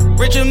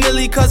 Richard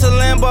Millie cuss a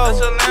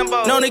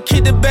Lambo. Known to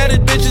keep the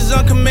baddest bitches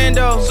on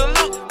commando.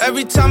 Salute.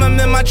 Every time I'm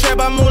in my trap,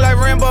 I move like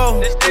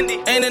Rambo.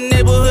 Ain't a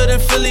neighborhood in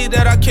Philly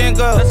that I can't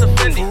go. That's a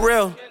Fendi. For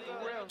real.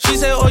 She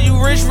said, oh,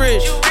 you rich.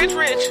 You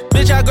rich.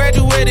 Bitch, I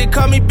graduated,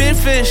 call me Big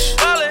Fish.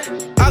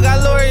 Ballin'. I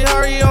got Lori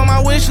Hurry on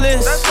my wish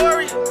list.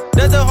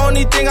 That's the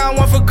only thing I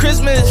want for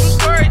Christmas.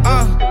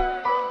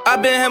 I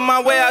been had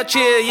my way out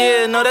here,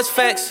 yeah, no, that's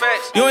facts.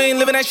 You ain't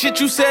living that shit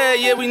you said,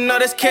 yeah, we know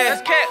that's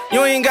cat.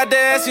 You ain't got the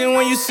ass in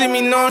when you see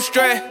me, no, I'm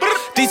straight.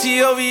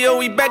 DTOVO,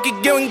 we back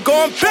again, we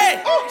going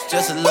back. It's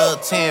just a little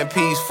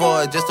 10-piece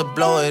for it, just to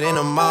blow it in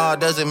the mall.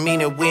 Doesn't mean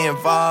that we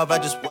involved, I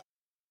just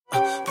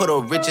put a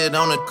Richard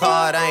on the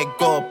card. I ain't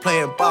going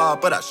playing ball,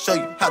 but I'll show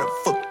you how the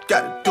fuck you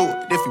gotta do it.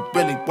 If you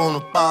really wanna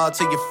ball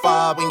till you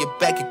fall when you're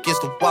back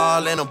against the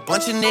wall. And a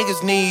bunch of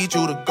niggas need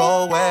you to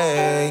go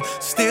away.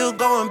 Still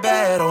going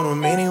bad on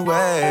them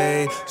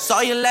anyway.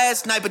 Saw you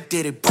last night but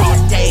did it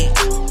broad day.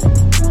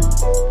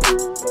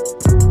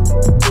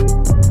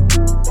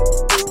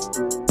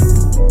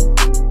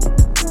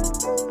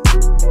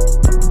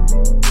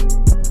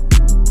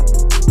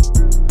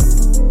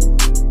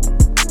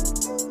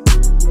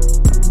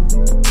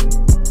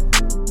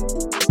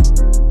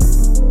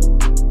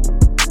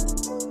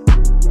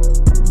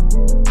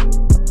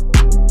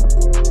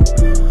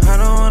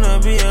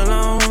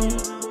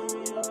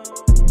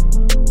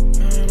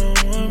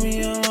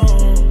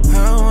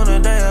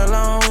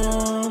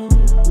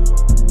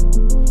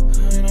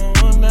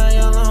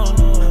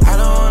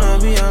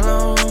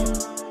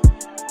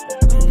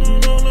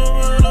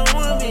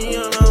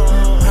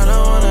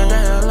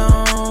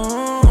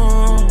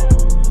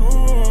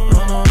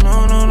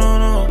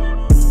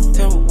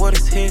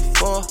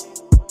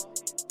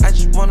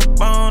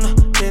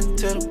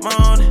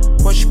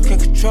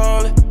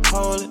 control it,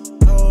 hold it.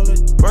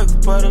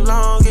 Working for the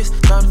longest,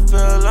 thought it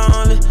felt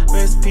lonely.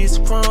 Recipes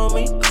of chrome.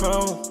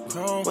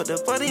 What the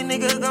fuck these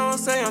niggas gon'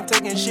 say? I'm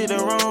taking shit the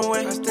wrong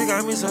way. I still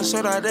got me some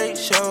shit I date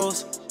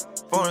shows.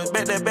 Foreigns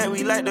back that back,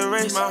 we like the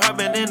race. My heart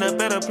been in a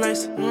better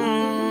place.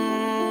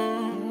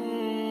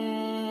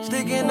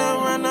 Sticking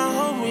around, I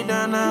hold me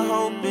down, I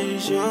hope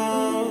it's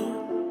you.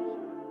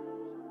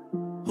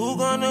 Who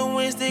gonna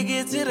win, stick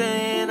it to the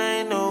end,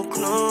 ain't no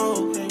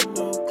clue.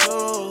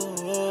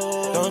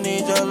 Don't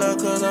need your love,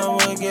 cause I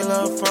wanna get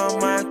love from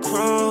my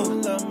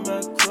crew.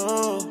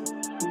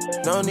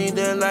 Don't need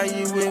that like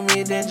you with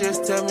me, then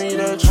just tell me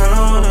the truth. I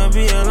don't wanna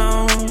be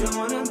alone.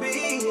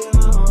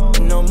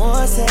 No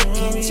more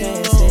second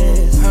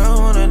chances. I don't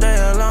wanna die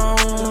alone.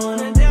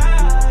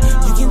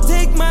 You can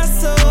take my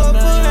soul for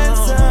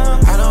ransom.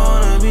 I don't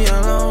wanna be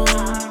alone.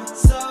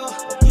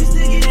 You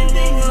still getting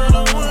things, I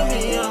don't wanna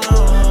be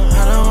alone.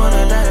 I don't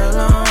wanna die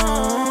alone.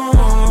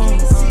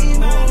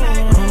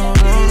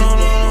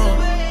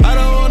 I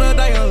don't wanna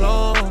die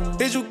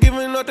alone. Is you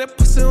giving up that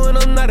pussy when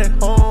I'm not at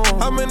home?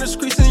 I'm in the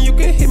streets and you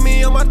can hit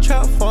me on my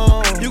trap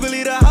phone. You can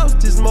leave the house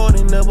this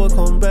morning, never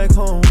come back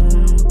home.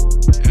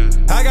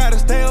 I gotta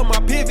stay on my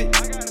pivot.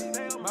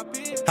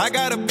 I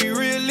gotta be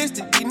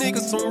realistic. These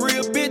niggas some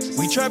real bitches.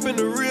 We trapping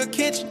the real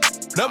kitchen.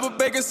 Never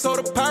baking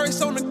soda,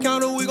 pirates on the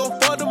counter. We gon'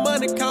 fuck the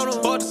money counter.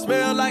 Fuck the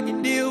smell like he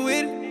deal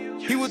with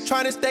it. He was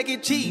tryna stack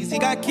it cheese. He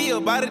got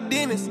killed by the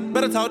dentist.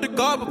 Better talk to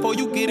God before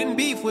you get in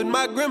beef with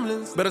my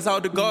gremlins. Better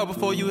talk to God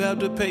before you have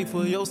to pay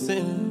for your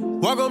sin.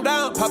 Walk him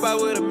down, pop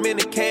out with a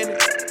mini cannon.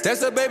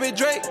 That's a baby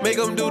Drake, make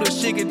him do the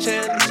chicken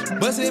challenge.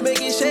 Bust it,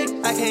 make it shake,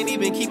 I can't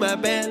even keep my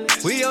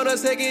balance. We on the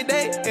second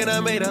date, and I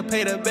made her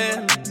pay the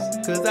balance.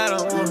 Cause I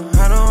don't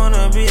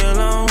wanna be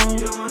alone.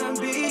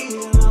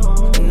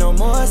 No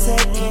more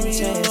second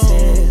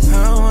chances.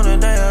 I don't wanna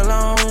die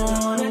alone.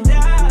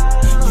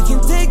 You can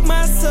take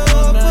my soul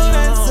for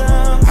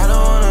ransom. I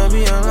don't wanna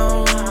be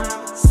alone.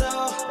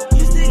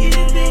 You still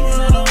getting things,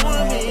 I don't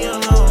wanna be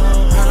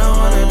alone. I don't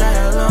wanna die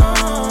alone.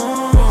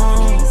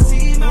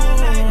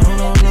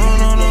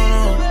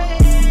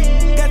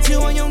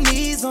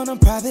 On a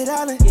private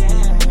island,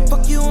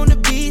 fuck you on the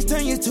beach,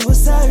 turn you to a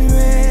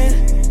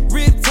siren.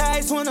 Rip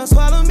tights wanna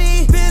swallow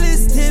me, feel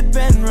it tip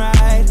and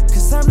ride.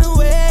 Cause I'm the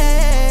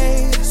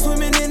way,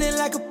 swimming in it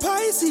like a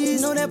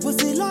Pisces. Know that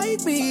pussy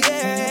like me,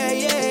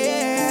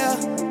 yeah.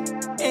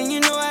 And you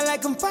know I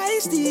like them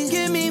feisty.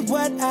 Give me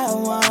what I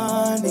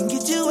want and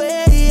get you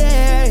where,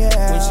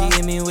 yeah. When she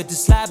hit me with the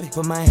sloppy,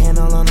 put my hand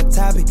all on the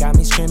topic, got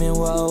me screaming,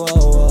 whoa, whoa,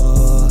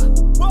 whoa.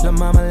 Lil'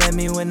 mama let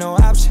me with no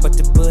option but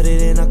to put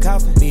it in a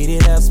coffin. Speed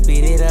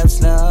it up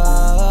slow.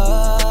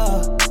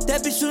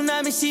 That bitch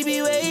tsunami, she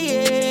be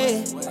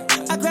waiting.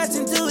 I crashed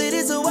into it,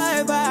 it's a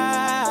wipe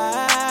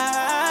out.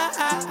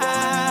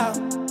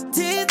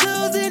 10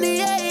 toes in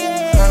the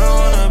air. I don't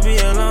wanna be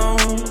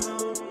alone.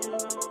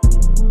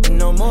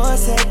 No more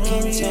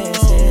second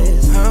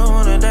chances. I don't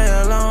wanna die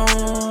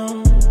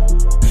alone.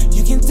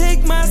 You can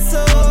take my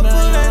soul for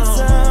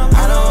ransom.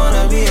 I don't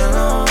wanna be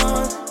alone.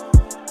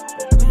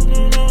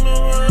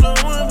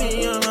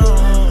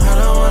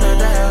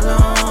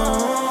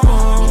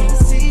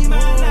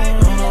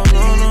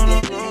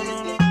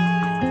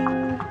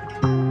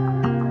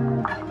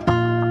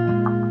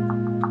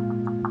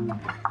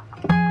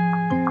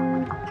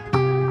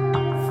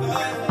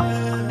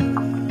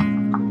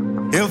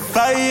 If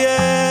I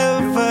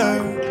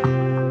ever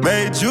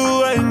made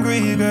you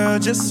angry, girl,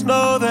 just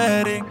know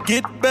that it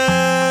get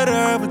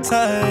better with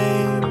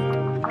time.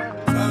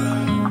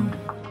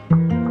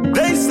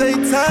 They say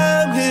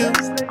time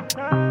heals.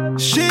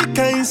 She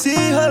can't see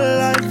her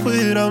life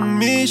without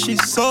me,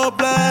 she's so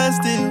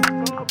blasted.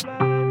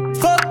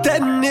 Fuck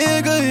that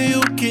nigga,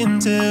 you can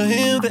tell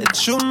him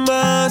that you're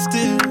mine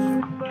still.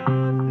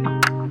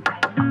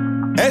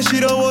 And she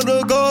don't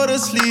wanna go to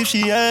sleep,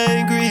 she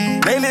angry.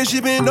 Lately she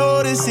been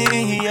noticing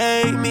he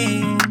ain't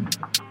me.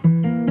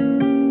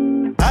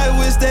 I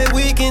wish that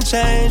we can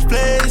change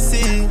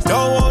places.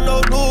 Don't want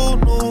no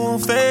new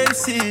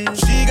faces.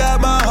 She got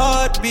my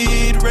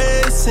heartbeat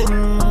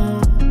racing.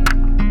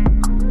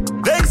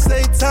 They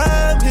say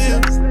time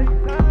heals.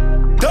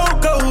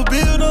 Don't go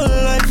build a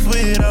life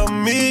without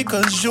me,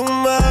 cause you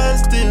mine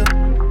still.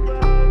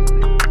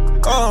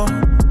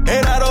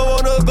 And I don't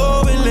wanna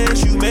go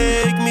unless you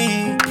make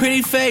me.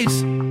 Pretty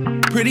face,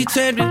 pretty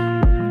tempting,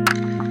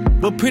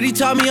 but pretty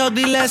taught me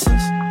ugly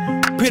lessons.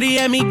 Pretty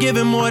had me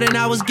giving more than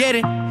I was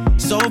getting.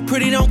 So if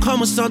pretty don't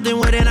come with something,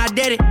 well then I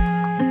did it.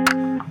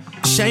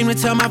 Shame to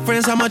tell my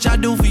friends how much I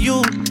do for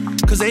you,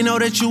 cause they know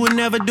that you would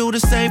never do the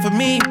same for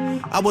me.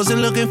 I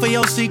wasn't looking for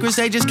your secrets,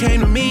 they just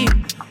came to me.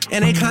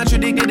 And they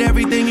contradicted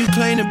everything you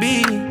claim to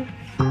be.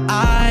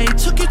 I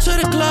took you to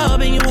the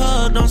club and you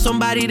hugged on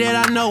somebody that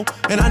I know.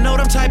 And I know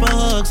them type of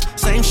hugs,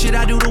 same shit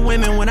I do to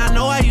women when I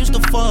know I used to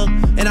fuck.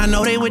 And I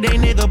know they with they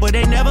nigga, but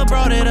they never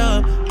brought it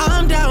up.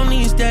 I'm down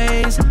these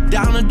days,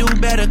 down to do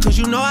better, cause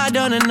you know I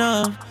done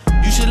enough.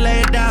 You should lay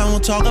it down, we'll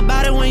talk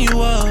about it when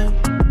you up.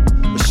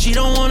 But she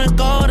don't wanna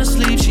go to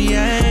sleep, she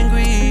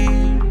angry.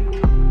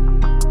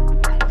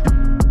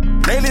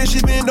 Lately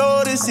she been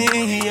noticing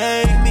he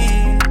ain't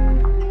me.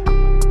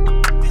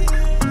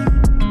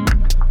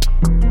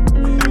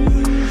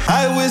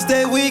 I wish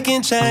that we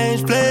can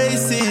change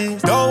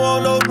places. Don't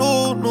want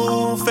no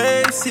new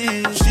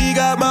faces. She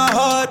got my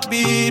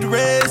heartbeat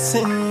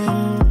racing.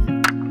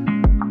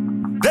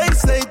 They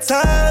say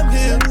time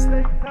heals.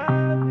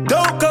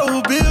 Don't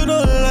go build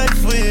a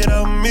life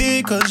without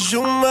me, cause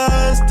you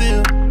mine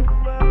still.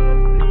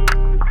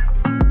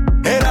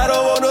 And I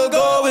don't wanna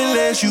go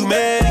unless you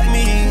make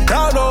me.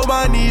 Down on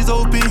my knees,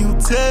 hoping you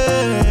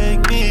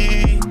take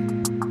me.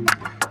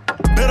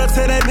 Better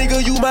tell that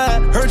nigga you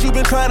mine. Heard you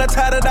been trying to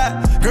tie the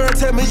knot. Girl,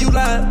 tell me you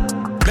lying.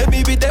 Let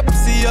me beat that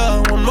pussy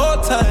up one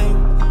more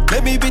time.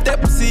 Let me beat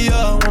that pussy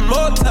up one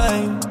more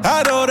time.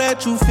 I know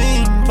that you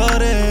fiend for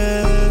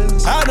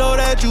this. I know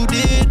that you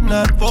did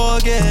not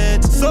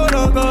forget. So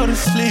don't go to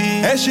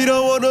sleep. And she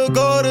don't wanna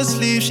go to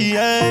sleep, she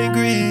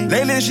angry.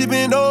 Lately she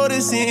been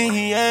noticing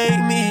he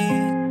ain't me.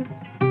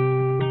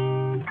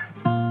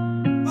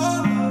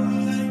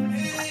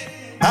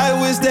 I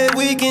wish that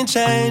we can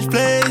change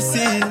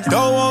places.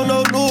 Don't want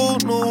no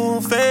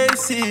new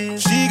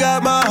faces. She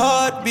got my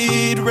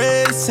heartbeat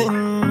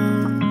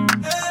racing.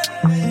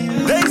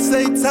 They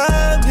say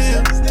time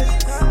heals.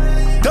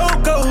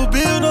 Don't go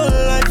build a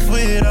life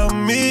without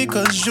me,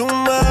 cause you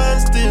mine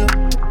still.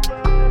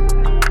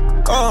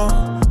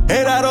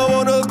 And I don't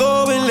wanna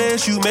go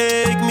unless you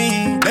make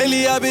me.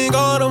 Lately I've been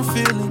gone, I'm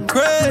feeling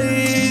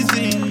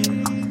crazy.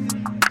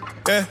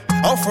 Yeah,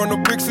 I'm from the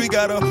bricks, we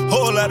got a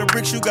whole lot of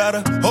bricks, you got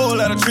a whole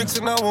lot of tricks,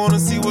 and I wanna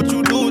see what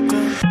you do with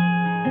them.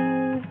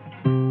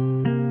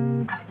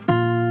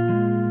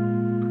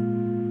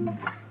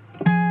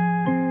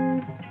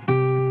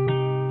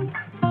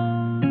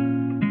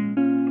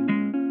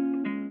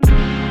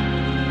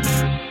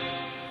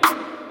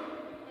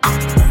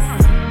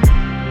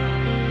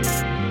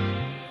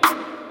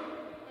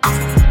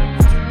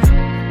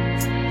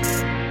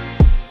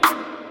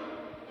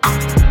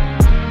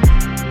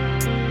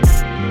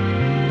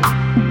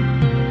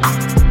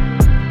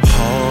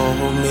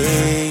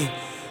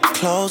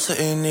 Closer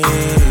in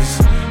these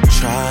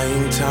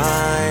trying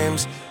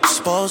times,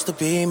 supposed to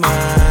be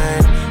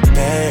mine,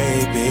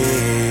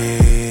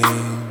 baby.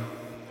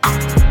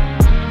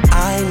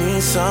 I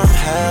need some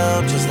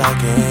help just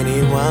like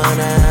anyone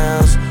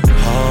else.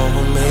 Hold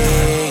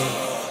me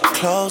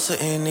closer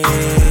in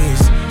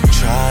these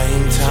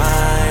trying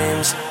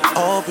times.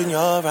 Open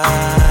your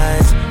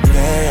eyes,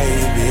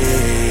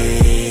 baby.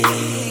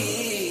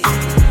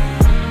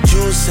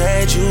 You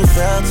said you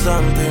felt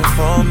something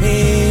for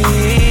me.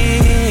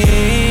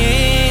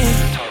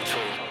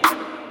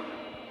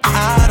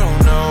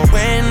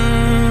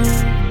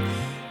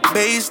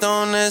 Based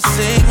on the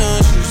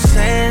signals you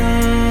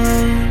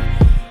send,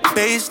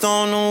 based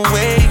on the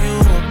way you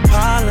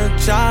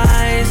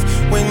apologized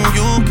when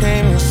you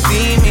came to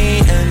see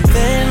me, and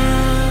then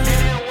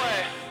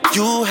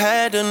you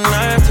had the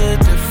nerve to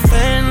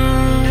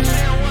defend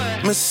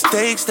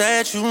mistakes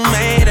that you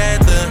made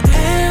at the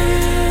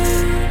end.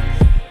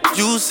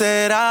 You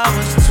said I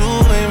was too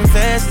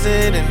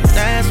invested, and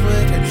that's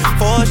what it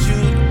forced you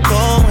to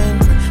go and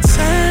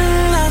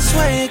pretend. I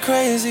swear you're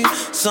crazy.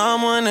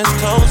 Someone as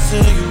close to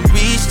you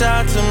reached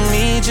out to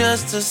me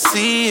just to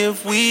see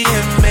if we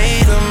had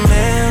made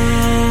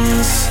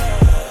amends.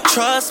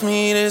 Trust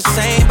me, this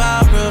ain't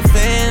about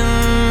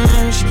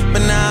revenge,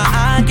 but now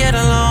I get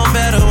along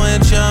better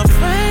with your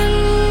friend.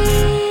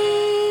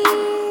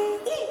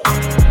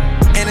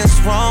 And it's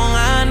wrong,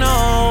 I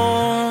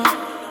know,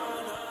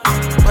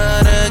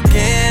 but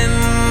again,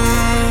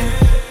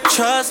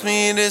 trust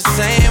me, this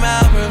ain't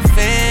about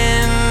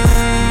revenge.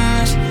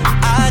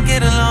 I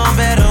get along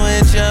better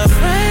with your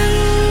friend.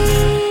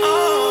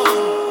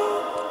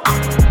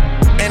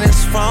 And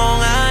it's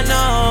wrong, I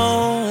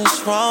know.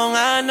 It's wrong,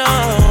 I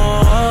know.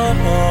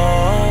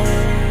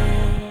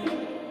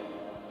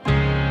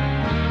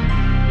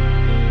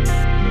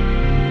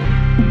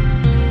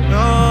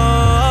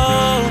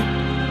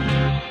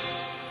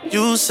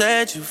 You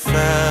said you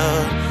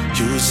felt,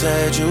 you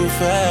said you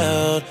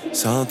felt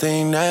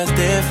something that's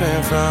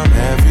different from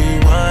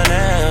everyone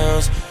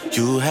else.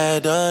 You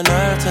had the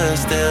nerve to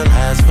still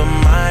ask for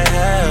my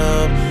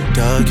help.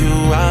 Dug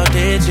you out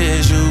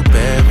ditches, you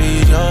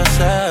buried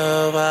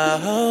yourself. I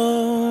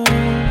hope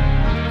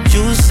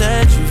you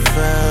said you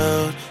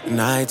felt, and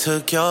I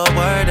took your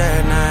word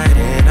that night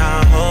in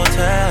our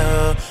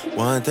hotel.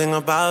 One thing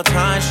about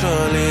time,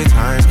 surely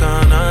time's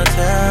gonna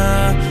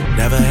tell.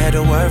 Never had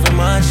to worry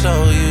much,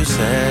 so you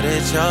said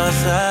it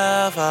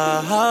yourself.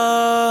 I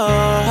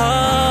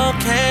hope,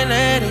 can't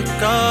let it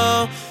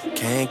go.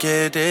 Can't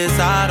get this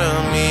out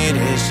of me,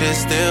 this shit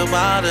still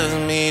bothers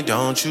me.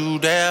 Don't you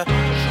dare,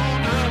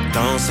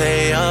 don't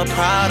say you're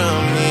proud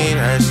of me.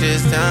 That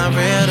shit's not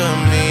real to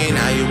me.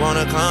 Now you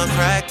wanna come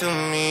crack to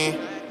me.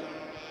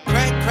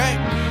 Crack, crack.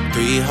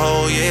 3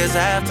 whole years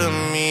after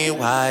me,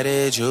 why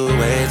did you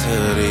wait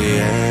till the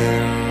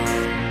end?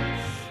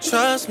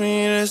 Trust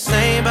me, this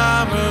ain't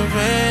about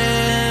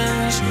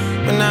revenge,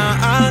 but now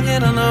I'll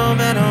get a little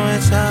better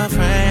with your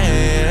friend,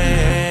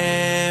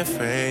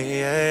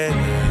 yeah.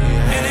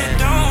 And it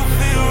don't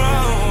feel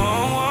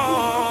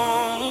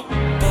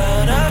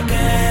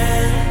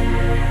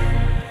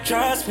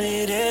Trust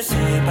me, this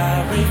ain't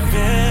about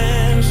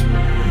revenge.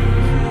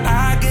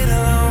 I get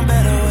along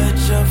better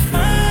with your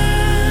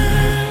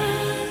friend.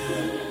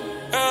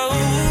 Oh,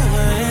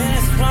 and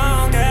it's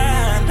wrong,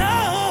 I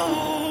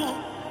know.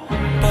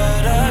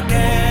 But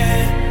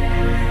again,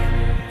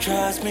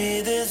 trust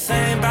me, this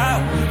ain't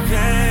about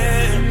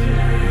revenge.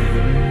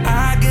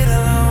 I get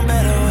along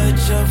better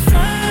with your friend.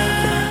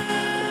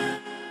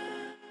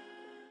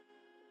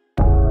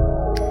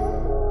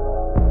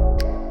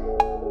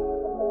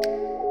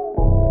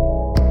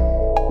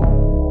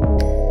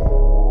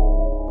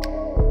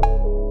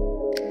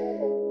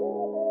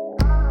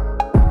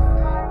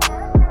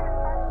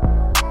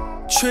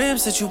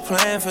 Trips that you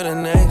plan for the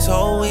next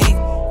whole week.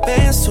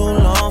 Bands too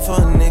long for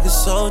a nigga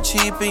so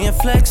cheap. And your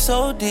flex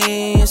OD,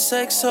 your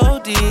sex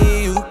OD.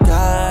 You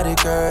got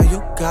it, girl,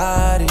 you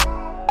got it.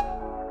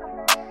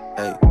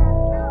 Hey,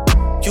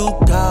 you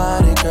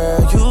got it,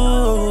 girl,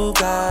 you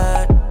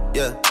got it.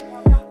 Yeah,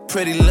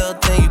 pretty little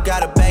thing, you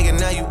got a bag and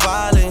now you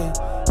wildin'.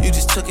 You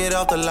just took it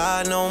off the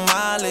line, no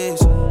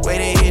mileage. Way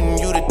they hitting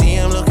you, the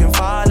DM looking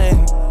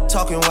violent.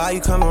 Talking while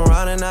you come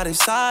around and now they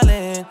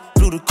silent.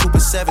 Blew the coupe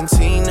at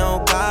 17, no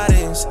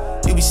guidance.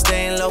 You be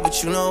staying low,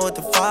 but you know what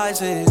the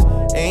price is.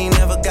 Ain't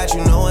never got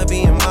you know it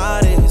being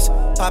modest.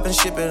 Poppin'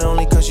 shit, but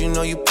only cause you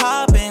know you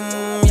poppin',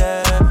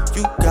 yeah.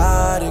 You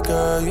got it,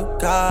 girl, you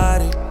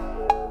got it.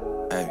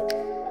 Hey.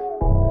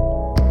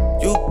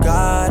 You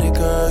got it,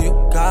 girl, you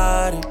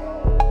got it.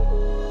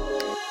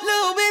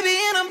 Little baby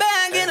in a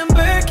bag and I'm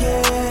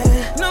Birkin.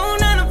 No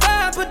 9 to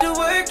 5, put the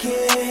work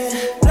in.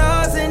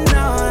 Laws and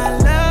all, I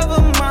love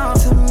them all.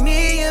 To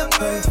me, you're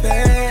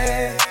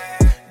perfect.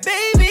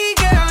 Baby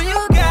girl,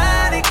 you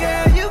got it,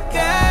 girl. You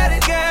got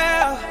it,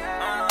 girl.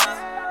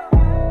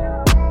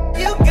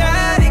 You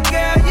got it,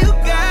 girl. You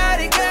got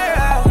it,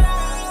 girl.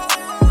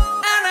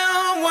 I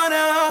don't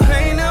wanna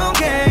play no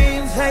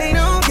games, play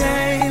no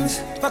games.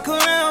 Fuck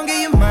around,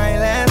 get you my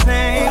last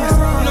name.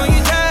 Know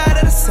you tired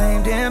of the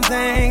same damn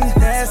thing.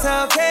 That's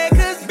okay,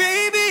 cause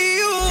baby,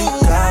 you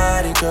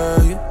got it,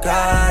 girl, you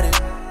got it.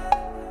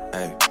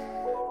 Hey.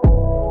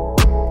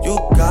 You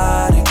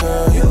got it,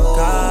 girl, you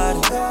got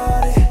it.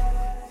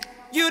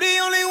 You the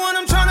only one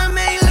I'm tryna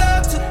make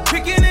love to,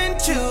 picking and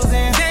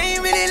choosing. They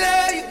ain't really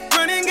love you,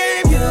 running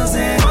game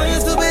using. All your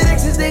stupid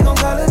exes, they gon'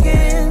 call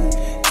again.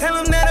 Tell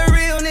them that a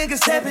real nigga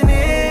stepping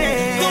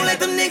in. Don't let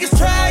them niggas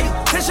try you,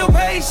 test your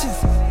patience.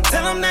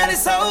 Tell them that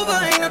it's over,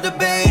 ain't no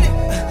debating.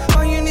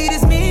 All you need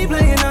is me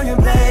playing on your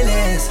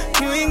playlist.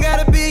 You ain't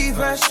gotta be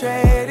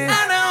frustrated.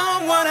 I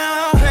don't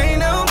wanna play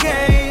no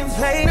games,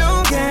 play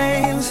no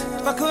games.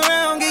 Fuck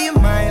around, get you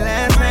my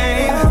last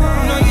name.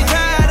 Know you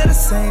tired of the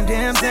same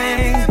damn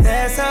thing.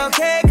 That's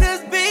okay,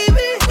 cause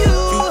baby,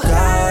 you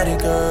got it,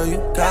 girl, you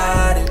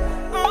got it.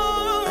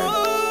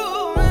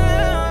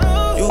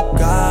 You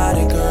got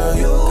it, girl,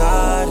 you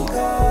got it.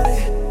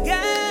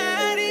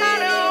 I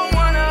don't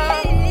wanna,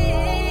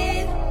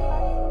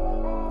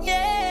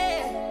 yeah.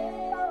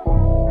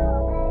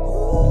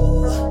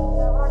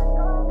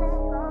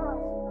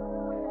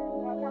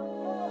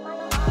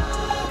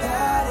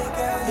 Got it,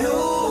 girl, you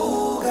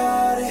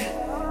got it.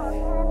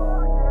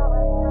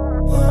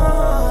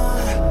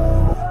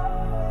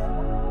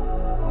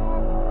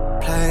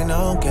 Play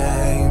no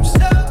games.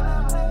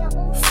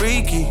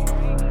 Freaky.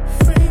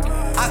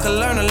 I could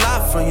learn a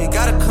lot from you,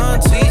 gotta come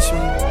teach me.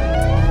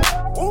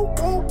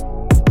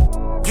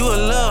 You a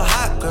little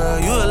hot girl,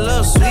 you a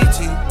little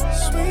sweetie.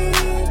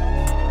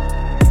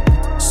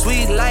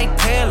 Sweet like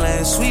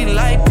Pearland, sweet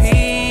like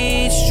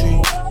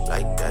Peachtree.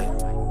 Like that.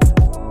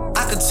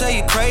 I could tell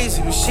you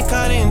crazy, but shit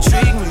kinda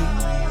intrigue me.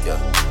 Yeah,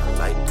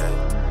 like that.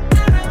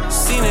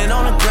 Seen it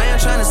on the gram,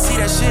 tryna see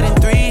that shit in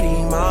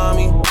 3D,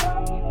 mommy.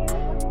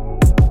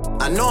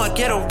 I know I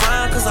get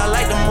around cause I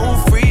like to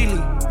move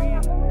freely.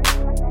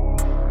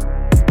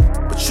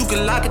 But you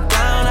can lock it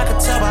down, I can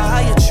tell by how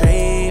you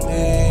treat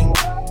me.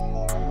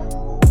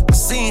 I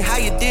seen how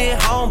you did,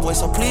 homeboy,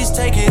 so please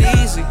take it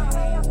easy.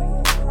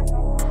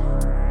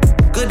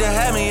 Good to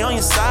have me on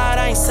your side,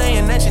 I ain't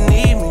saying that you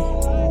need me.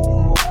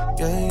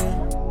 Yeah,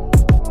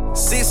 yeah.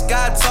 6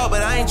 God talk,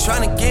 but I ain't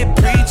tryna get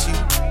preachy.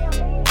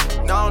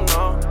 No,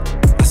 no.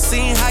 I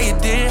seen how you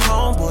did,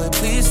 homeboy,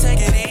 please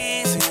take it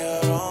easier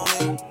on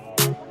me.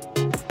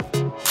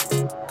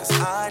 Cause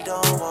I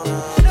don't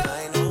wanna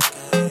play no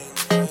games,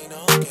 play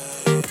no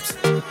games.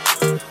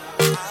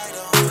 I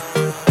don't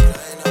wanna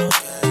play no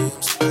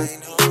games, play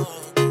no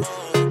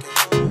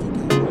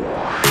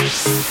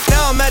games.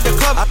 Now I'm at the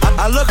club,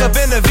 I look up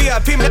in the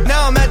VIP.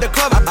 Now I'm at the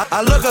club,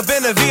 I look up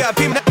in the VIP.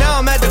 Now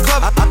I'm at the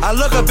club, I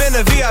look up in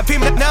the VIP.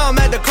 Now I'm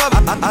at the club,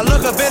 I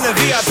look up in the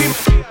VIP.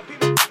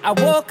 I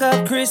woke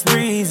up Chris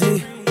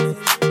Breezy.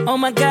 Oh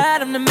my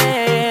God, I'm the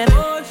man.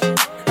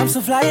 I'm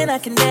so fly and I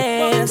can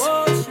dance.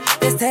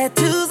 There's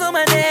tattoos on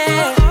my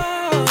neck.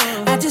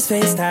 I just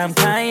FaceTime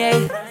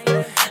Kanye.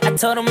 I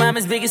told him I'm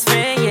his biggest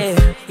fan,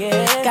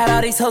 yeah. Got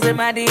all these hoes in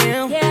my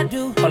DM. Yeah, I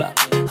do. Hold up.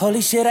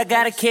 Holy shit, I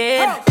got a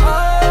kid.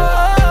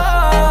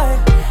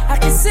 I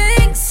can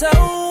sing so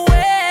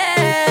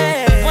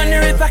well.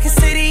 Wonder if I can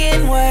say the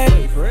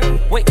N-word.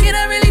 Wait, can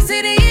I really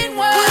say the N-word?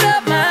 What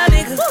up, my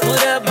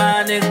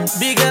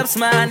That's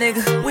my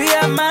nigga, we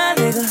are my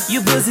nigga. You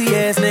pussy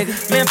ass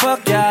nigga, man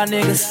fuck y'all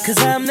niggas. Cause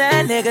I'm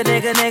that nigga.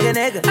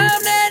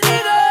 I'm that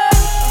nigga.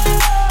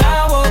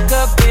 I woke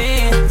up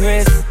in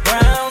Chris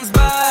Brown's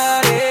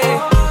body.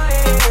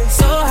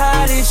 So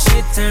how this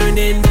shit turned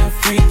into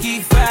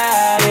Freaky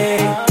Friday.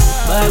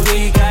 But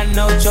we got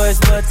no choice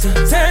but to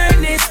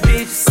turn this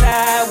bitch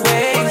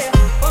sideways.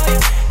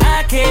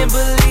 I can't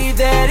believe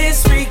that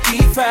it's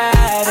Freaky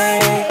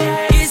Friday.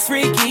 It's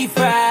Freaky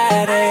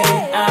Friday.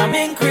 I'm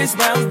in Chris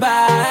Brown's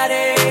body.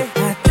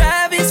 I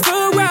drive his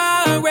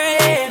Ferrari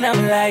and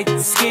I'm like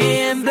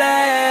skin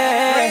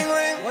black.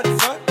 What the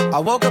fuck? I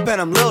woke up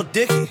and I'm Lil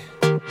Dicky.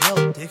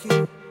 Lil Dicky?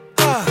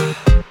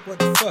 What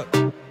the fuck?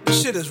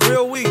 This shit is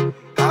real weak.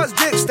 How's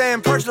Dick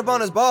staying perched up on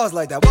his balls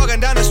like that? Walking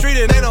down the street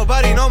and ain't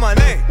nobody know my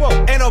name. Whoa.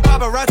 Ain't no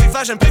paparazzi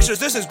flashing pictures,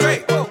 this is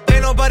great. Whoa.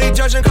 Ain't nobody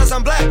judging cause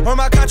I'm black or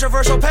my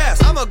controversial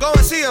past. I'ma go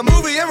and see a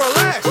movie and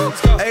relax.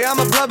 Hey, I'm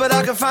a blood but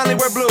I can finally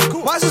wear blue.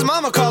 Why's his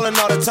mama calling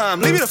all the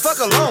time? Leave me the fuck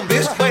alone,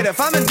 bitch. Wait, if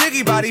I'm in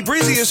Diggy body,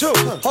 Breezy is who?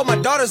 Hold my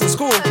daughters in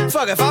school.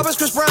 Fuck, if I was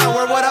Chris Brown,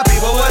 where would I be?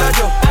 What would I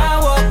do? I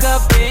woke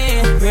up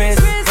in Chris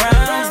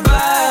Brown's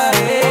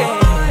body.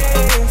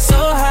 So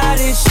how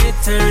this shit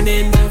turned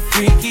into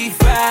Freaky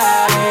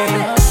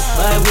Friday.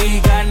 But we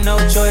got no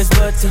choice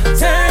but to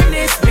turn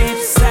this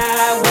bitch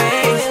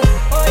sideways.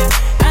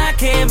 I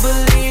can't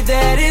believe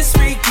that it's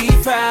Freaky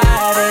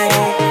Friday.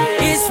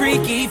 It's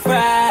Freaky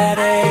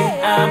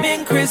Friday. I'm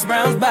in Chris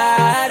Brown's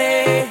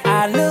body.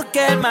 I look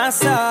at my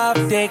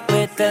soft dick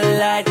with the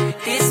light.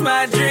 It's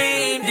my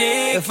dream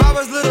dick. If I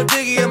was Little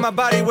Diggy in my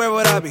body, where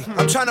would I be?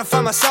 I'm trying to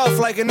find myself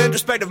like an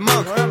introspective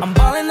monk. I'm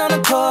balling on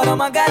the court, oh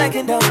my god, I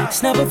can do.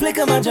 Snap a flick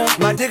of my jump.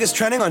 My dick is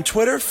trending on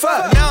Twitter,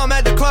 fuck. Now I'm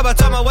at the club, I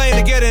talk my way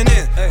into getting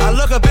in. I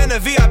look up in the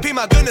VIP,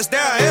 my goodness,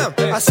 there I am.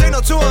 I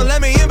signal to him,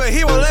 let me in, but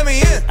he won't let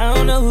me in. I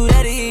don't know who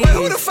that is. Wait,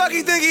 who the fuck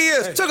he think he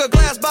is? Took a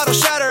glass bottle,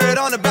 shatter it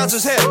on the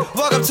bouncer's head.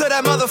 Walk up to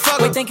that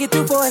motherfucker. Wait, think it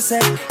through for a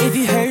sec. If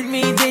you hurt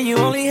me, then you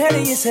only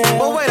hurting yourself.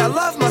 But wait, I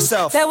love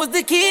myself. That was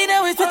the key,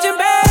 now it's switching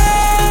back.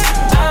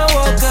 I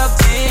woke up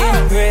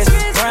in Chris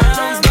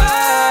Brown's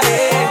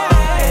body.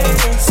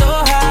 So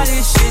how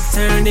this shit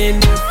turned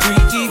into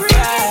Freaky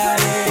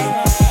Friday.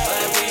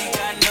 But we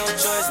got no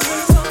choice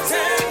but to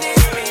turn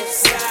this bitch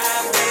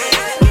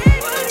sideways.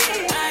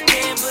 I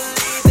can't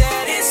believe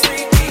that it's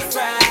Freaky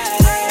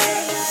Friday.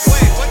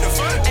 Wait, what the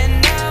fuck? And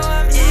now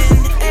I'm in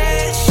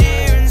Ed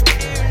Sheeran's.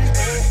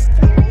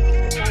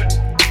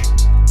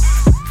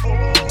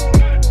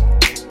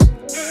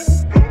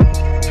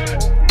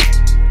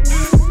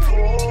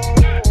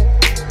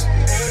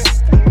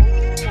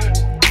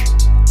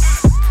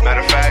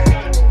 Matter of fact,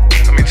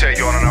 let me take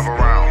you on another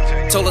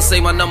round. Told her say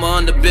my number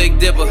on the Big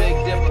Dipper.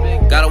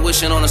 Got her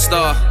wishing on a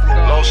star.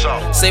 Low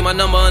song. Say my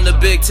number on the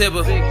Big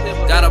Tipper.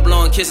 Got her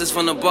blowing kisses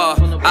from the bar.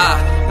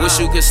 I wish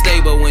you could stay,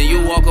 but when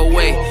you walk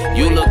away,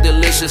 you look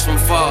delicious from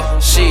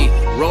far. She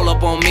roll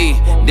up on me,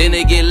 then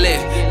they get lit.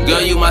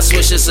 Girl, you my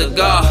Swisher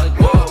cigar.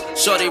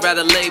 Shorty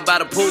rather lay by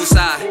the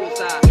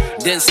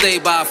poolside than stay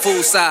by a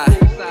fool side.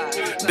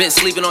 Been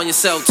sleeping on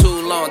yourself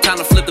too long. Time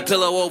to flip the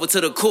pillow over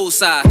to the cool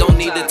side. Don't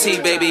need the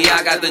tea, baby,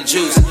 I got the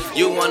juice.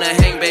 You wanna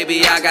hang,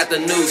 baby, I got the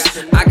noose.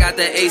 I got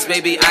the ace,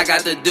 baby, I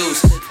got the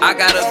deuce. I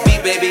got a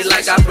beat, baby,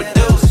 like I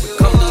produce.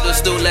 Come through the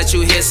stool, let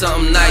you hear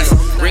something nice.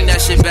 Bring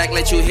that shit back,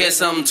 let you hear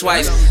something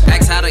twice.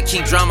 Ask how to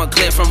keep drama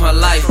clear from her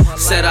life.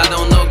 Said I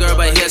don't know, girl,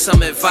 but here's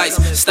some advice.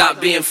 Stop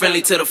being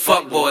friendly to the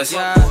fuck boys.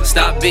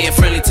 Stop being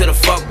friendly to the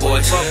fuck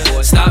boys.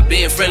 Stop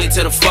being friendly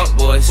to the fuck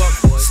boys.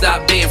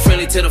 Stop being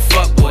friendly to the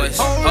fuck boys.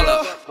 Hold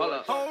up.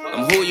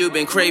 I'm who you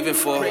been craving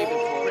for.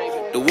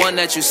 The one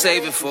that you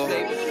saving for.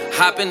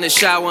 Hop in the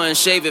shower and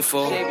shave it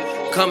for.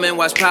 Come and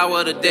watch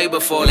Power the day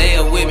before. Lay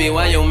up with me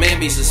while your man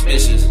be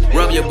suspicious.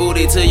 Rub your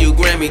booty till you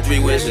grant me 3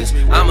 wishes.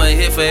 I'ma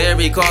hit for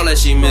every call that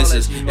she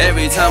misses.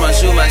 Every time I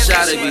shoot my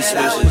shot it be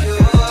swishing.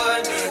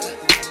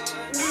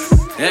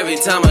 Every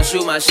time I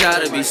shoot my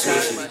shot it be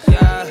swishing.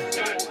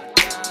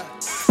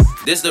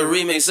 This the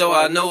remix, so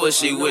I know what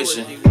she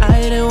wishing. I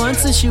hit it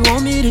once and she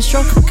want me to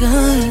stroke a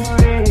gun.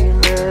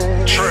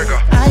 Trigger.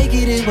 I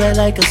get it wet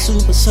like a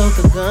super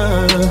soaker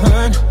gun.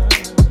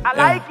 I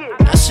like it.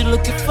 Now she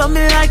looking for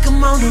me like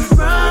I'm on the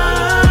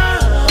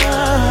run.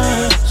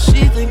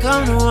 She think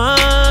I'm the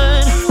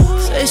one.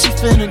 Say she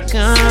finna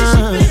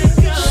come.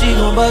 She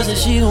gon' buzz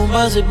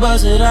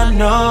it, I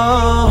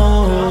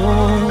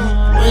know.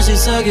 When she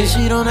suck it,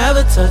 she don't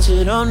ever touch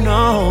it, oh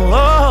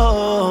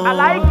no. I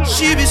like it.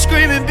 She be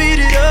screaming, beat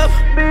it up.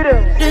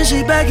 Then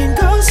she back and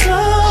go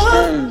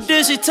slow.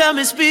 Then she tell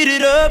me, speed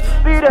it up.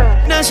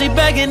 Now she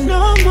begging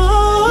no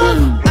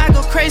more. I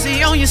go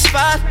crazy on your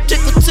spot.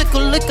 Tickle,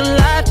 tickle, lick a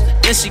lot.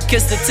 Then she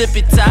kissed the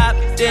tippy top.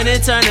 Then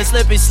it turned to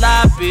slippy,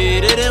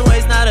 sloppy. Didn't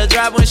waste not a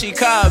drop when she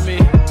caught me.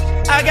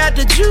 I got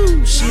the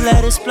juice, she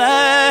let it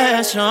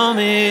splash on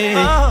me.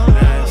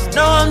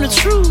 Know I'm the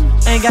truth,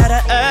 ain't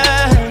gotta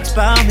ask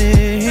about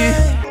me.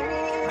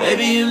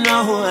 Baby, you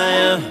know who I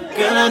am.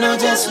 Girl, I know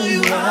just who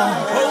you are.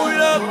 Hold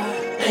up,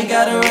 ain't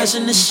gotta rush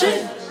in this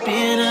shit.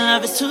 Being in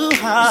love is too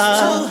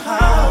hard.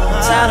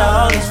 Tired of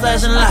all these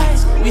flashing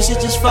lights. We should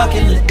just fuck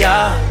in the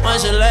dark.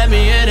 Once you let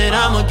me in it,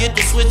 I'ma get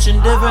to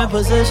switching different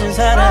positions.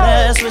 Had that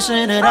ass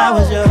wishing that I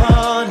was your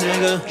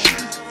nigga.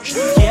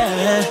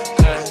 Yeah,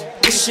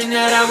 wishing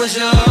that I was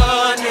your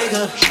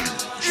nigga.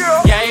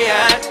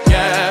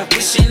 Yeah.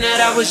 Wishing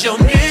that I was your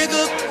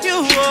nigga.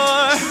 You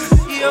are.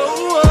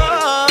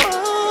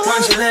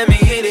 Once you let me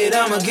hit it,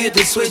 I'ma get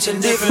to switching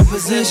different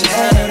positions.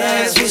 Had that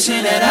ass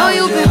wishing that I was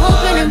your nigga. You've been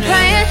hoping and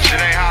praying.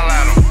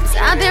 Cause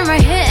I've been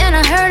right here and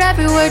I heard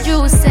every word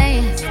you was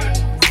saying.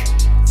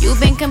 You've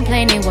been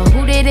complaining, well,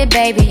 who did it,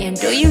 baby? And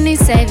do you need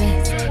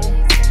saving?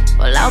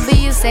 Well, I'll be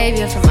your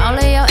savior from all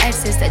of your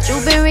exes that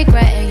you've been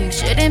regretting. You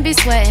shouldn't be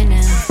sweating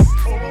now.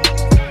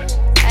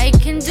 I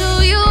can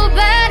do you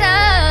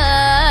better.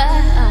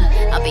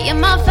 I'll be a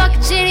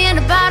motherfucking genie in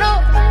the bottle.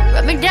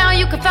 Rub me down,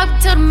 you can fuck me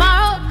till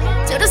tomorrow,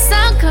 till the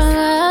sun comes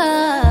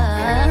up.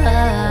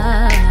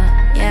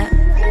 Yeah,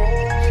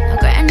 I'm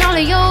granting all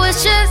of your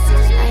wishes.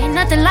 I ain't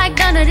nothing like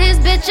none of these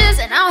bitches,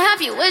 and I'll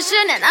have you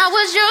wishing that I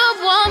was your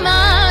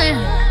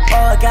woman.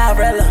 Oh, I got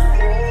Rella,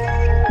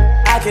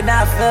 I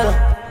cannot feel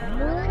her.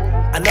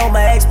 I know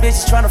my ex-bitch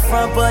is tryna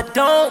front, but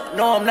don't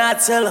know I'm not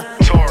tell her.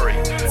 Tory.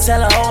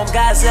 Tell her, oh, I'm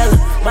Godzilla.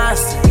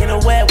 Monster in a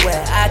wet,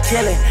 I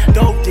kill it.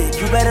 Dope dick,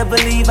 you better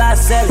believe I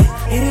sell it.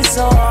 Hit it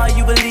so hard,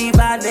 you believe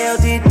I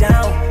nailed it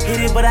down. Hit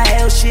it, but I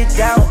held shit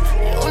down.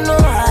 You don't know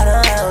how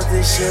to hold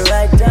this shit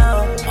right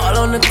down. All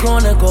on the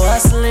corner, go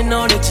hustling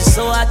on it just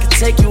so I can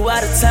take you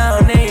out of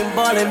town. They ain't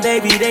ballin',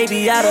 baby, they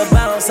be out of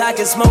bounds. I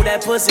can smoke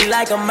that pussy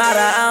like I'm out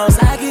of ounce.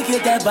 I can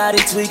get that body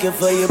tweaking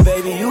for you,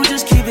 baby. You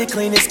just keep it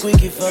clean and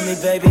squeaky for me,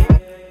 baby.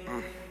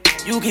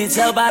 You can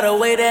tell by the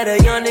way that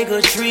a young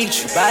nigga treat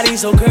you. Body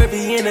so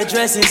curvy in the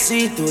dress and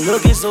see-through.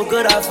 Looking so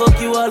good, I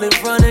fuck you all in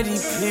front of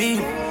these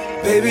people.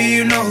 Baby,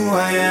 you know who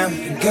I am.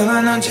 And girl,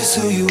 I know just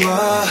who you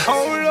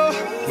are.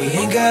 We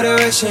ain't gotta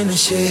rush into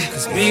shit,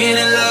 cause being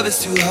in love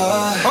is too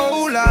hard.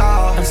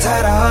 I'm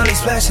tired of all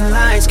these flashing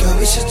lights, girl,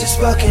 we should just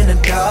fuck in the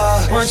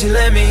dark. Once you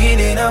let me in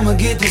it, I'ma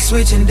get to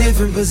switching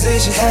different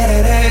positions. Had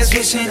that ass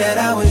wishing that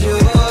I was your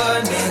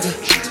nigga.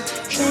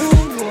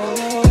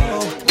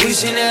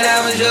 Wishing that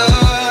I was your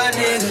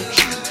nigga.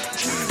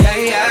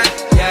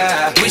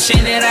 Yeah.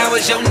 Wishing that I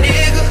was your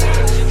nigga.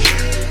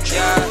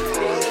 Yeah.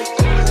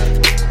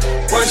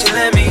 Once you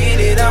let me hit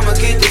it, I'ma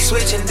get to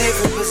switching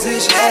different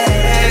positions.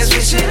 Ass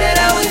wishing that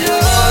I was your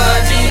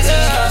nigga.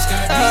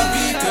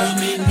 Girl,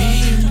 meet me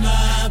in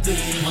my bed.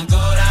 I'ma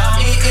go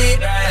down,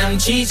 ride them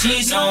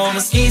Chi-Chis on my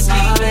ski,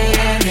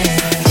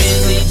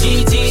 Bentley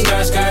GT,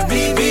 skirt,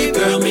 BB.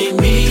 Girl, meet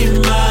me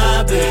in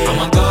my bed.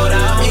 I'ma go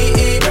down,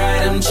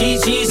 ride them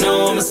Chi-Chis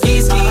on my ski,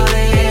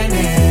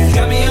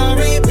 Got me on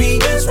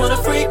repeat, just wanna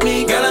freak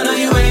me. Girl, I know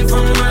you ain't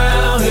from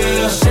around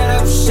here.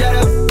 Shut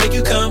up, make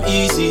you come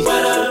easy.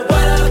 What up,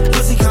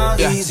 pussy come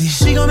easy.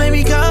 She gon' make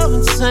me go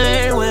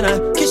insane when I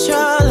kiss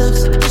your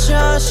lips, kiss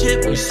your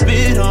shit, when you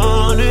spit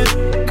on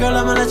it. Girl,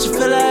 I'ma let you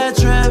feel that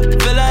drip.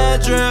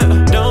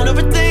 Don't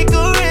overthink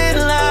or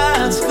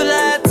realize. Feel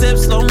that tip,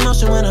 slow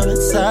motion when I'm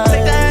inside.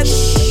 Take that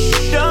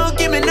don't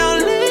give me no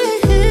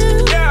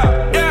leave.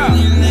 Yeah.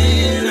 You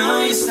laying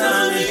on your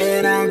stomach,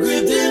 and I'll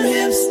grip them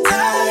hips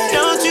tight.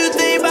 Don't you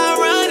think about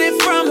running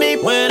from me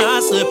when I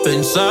slip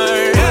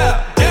inside?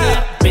 Yeah.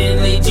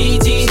 Bentley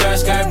GT,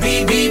 skirt,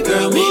 BB.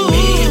 Girl, meet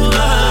me in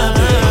my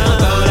bed. I'ma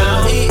go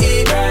down,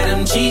 ride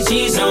them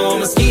Chi-Chis on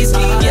my ski,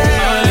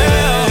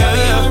 yeah. Got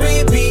me on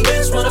repeat,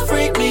 just wanna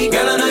freak me.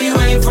 Girl, I know you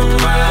ain't from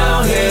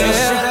around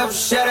here.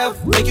 Shut up,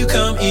 make you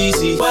come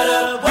easy. What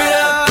up,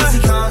 pussy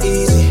come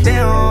easy. They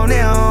don't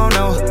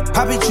know.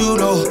 Poppy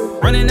chulo,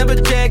 running up a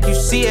check, you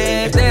see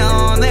it. If they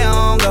don't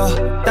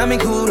go. That me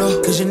cool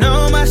though, cause you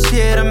know my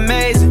shit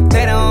amazing.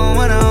 They don't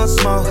want no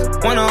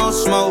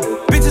smoke.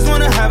 Bitches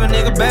wanna have a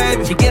nigga,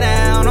 baby. She get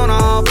down on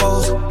all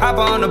fours, hop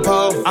on the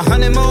pole.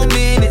 100 more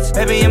minutes,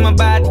 baby, I'm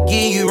about to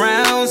give you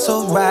round.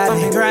 So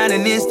riding,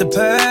 grinding, it's the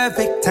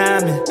perfect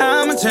timing.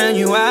 I'ma turn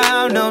you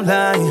out, no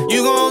lying.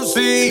 You gon'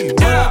 see.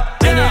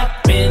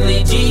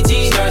 Bentley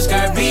GT,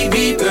 skirt,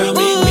 BB. Girl,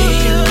 meet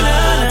me in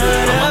my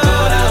bed. I'ma go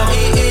down,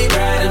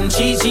 ride them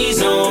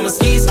Chi-Chis on my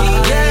ski,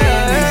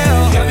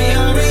 yeah. Got me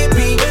on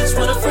repeat, just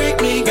wanna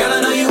freak me. Girl,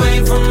 I know you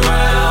ain't from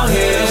around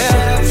here.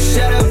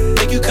 Shut up,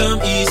 make you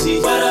come easy.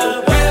 What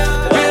up?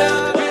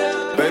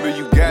 Baby,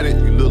 you got it.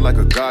 You look like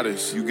a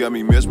goddess. You got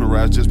me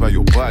mesmerized just by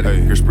your body.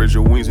 Hey, girl, spread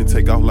your wings and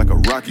take off like a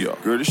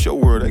rocket. Girl, this your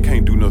world, I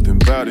can't do nothing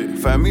about it.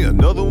 Find me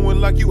another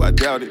one like you, I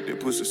doubt it. That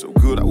pussy so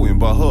good, I went and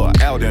bought her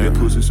an Audi. That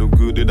pussy so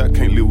good that I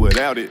can't live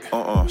without it.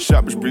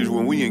 Shoppers Breezy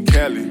when we in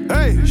Cali.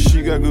 Hey,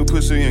 she got good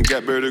pussy and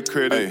got better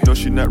credit. Hey. No,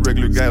 she not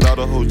regular, got all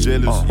the hoes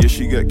jealous. Yeah,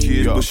 she got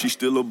kids, but she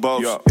still a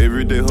boss.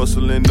 Every day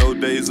hustling, no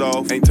days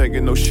off. Ain't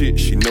taking no shit,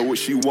 she know what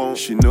she want.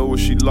 She know what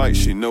she like,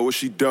 she know what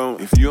she don't.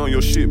 If you on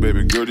your shit,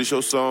 baby, girl, this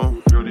your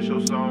song.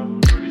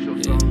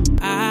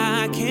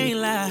 I can't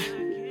lie,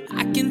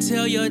 I can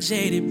tell you're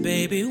jaded,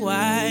 baby.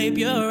 Wipe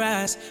your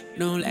eyes.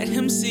 Don't let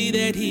him see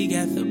that he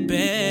got the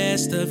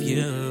best of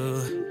you.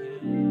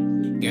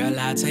 Girl,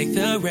 I'll take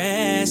the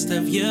rest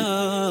of you.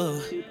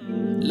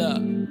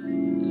 Look,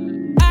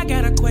 I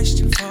got a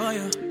question for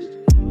you.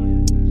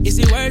 Is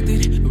it worth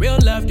it? Real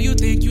love, do you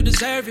think you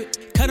deserve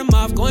it? Cut them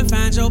off, go and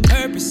find your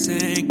purpose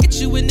and get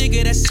you a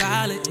nigga that's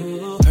solid.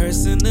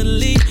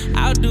 Personally,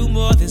 I'll do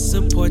more than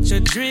support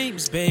your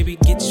dreams, baby.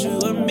 Get you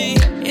a me.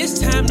 It's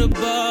time to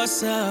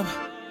boss up.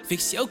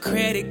 Fix your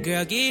credit,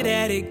 girl, get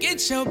at it.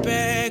 Get your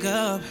bag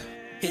up.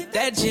 Hit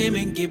that gym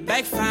and get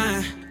back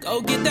fine.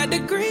 Go get that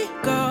degree,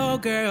 go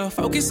girl,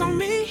 focus on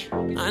me.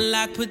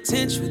 Unlock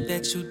potential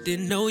that you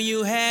didn't know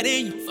you had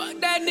in you. Fuck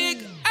that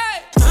nigga,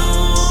 ayy.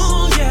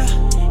 Oh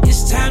yeah,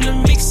 it's time to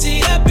mix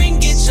it up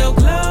and get your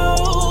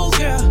glow,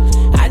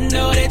 girl. I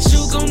know that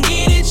you gon'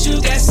 get it,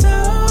 you got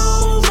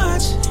so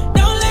much.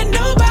 Don't let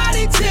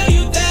nobody tell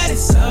you that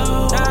it's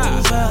over.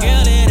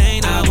 Girl, it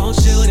ain't, I want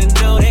you to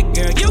know that,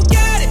 girl. You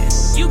got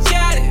it, you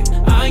got it.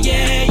 Oh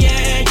yeah,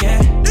 yeah,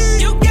 yeah.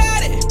 You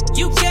got it,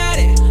 you got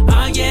it.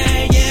 Oh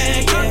yeah, yeah,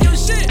 yeah.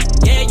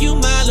 Yeah, you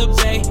my little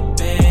baby.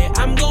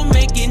 I'm gon'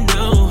 make it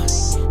known.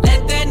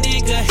 Let that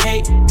nigga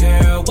hate,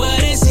 girl.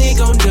 What is he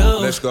gon' do?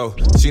 Let's go.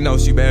 She know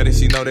she bad and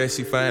she know that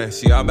she fine.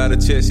 She all about her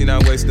chest, she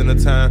not wasting her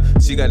time.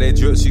 She got that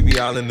drip, she be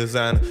all in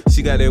designer.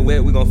 She got that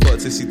wet, we gon' fuck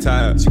till she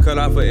tired. She cut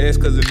off her ass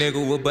cause the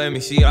nigga will butt me.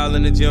 She all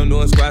in the gym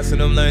doing squats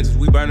and them lunges.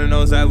 We burning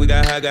those out, we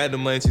got high, got the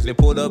munchies. They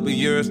pulled up a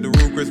years, the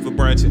root Chris for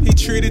brunching. He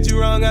treated you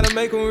wrong, gotta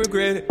make him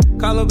regret it.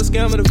 Call up a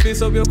scammer to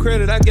fix up your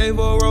credit. I gave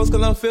her a rose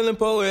cause I'm feeling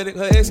poetic.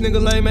 Her ex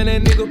nigga lame and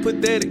that nigga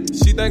pathetic.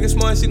 She thinking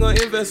smart, she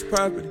gon' invest in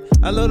property.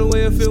 I love the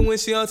way it feel when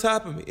she on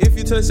top of me. If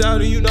you touch out,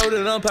 then you know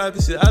that I'm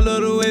poppin' shit. I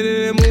love the way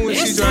that it move when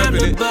she dropping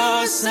it. It's time to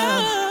boss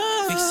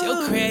up. Fix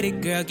your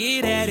credit, girl,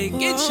 get at it.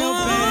 Get your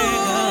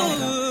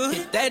bag up.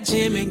 Hit that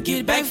gym and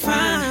get back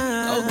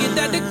fine. Go get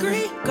that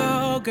degree,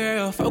 go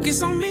girl,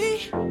 focus on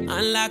me.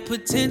 Unlock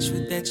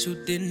potential that you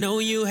didn't know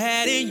you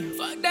had in you.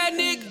 Fuck that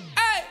nigga,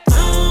 ayy.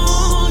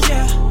 Oh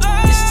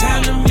yeah, it's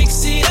time to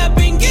mix it up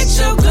and get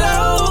your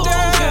glow,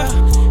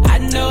 girl. I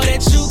know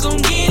that you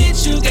gon' get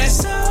it, you got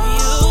so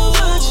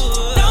much.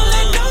 Don't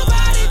let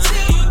nobody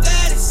tell you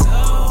that it's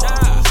over.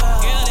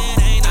 Girl, it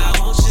ain't, I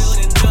want you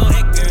to know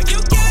that, girl. You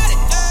got it,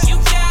 you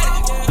got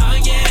it. Oh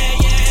yeah,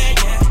 yeah,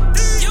 yeah.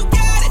 You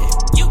got it,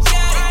 you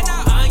got it.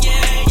 Oh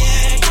yeah,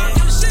 yeah,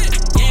 yeah.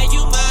 Yeah,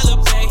 you my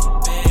little baby.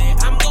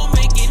 I'm gon'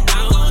 make it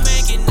known,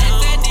 let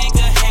that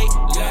nigga hate,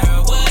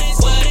 girl. What is?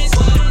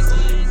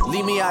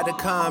 Leave me out the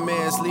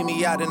comments, leave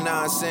me out the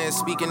nonsense.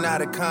 Speaking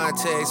out of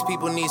context,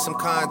 people need some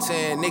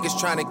content. Niggas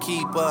trying to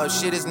keep up,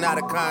 shit is not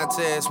a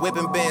contest.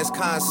 Whipping bands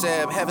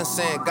concept, heaven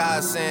sent,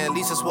 God sent. At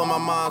least that's what my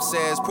mom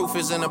says, proof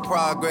is in the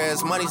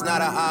progress. Money's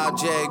not an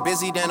object,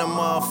 busy than a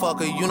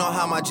motherfucker. You know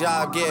how my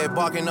job get,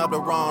 barking up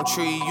the wrong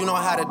tree. You know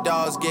how the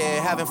dogs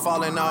get, haven't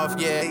fallen off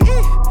yet.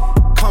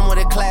 Come with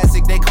a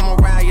classic, they come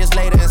around years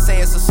later and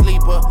say it's a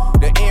sleeper.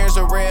 The earrings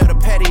are real, the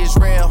petty is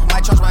real.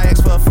 Might charge my ex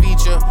for a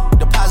feature.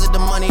 Deposit the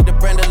money to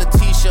Brenda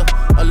Letitia,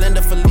 or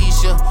Linda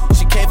Felicia.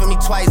 She came for me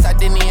twice, I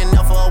didn't even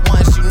know for her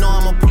once. You know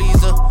I'm a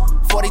pleaser.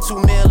 42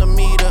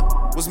 millimeter,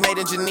 was made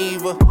in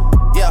Geneva.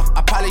 Yeah,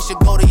 I probably should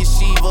go to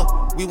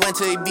Yeshiva. We went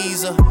to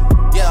Ibiza.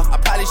 Yeah, I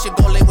probably should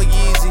go link with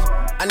Yeezy.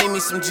 I need me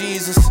some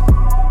Jesus.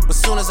 But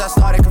soon as I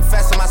started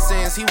confessing my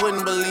sins, he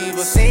wouldn't believe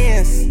us.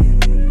 Sins.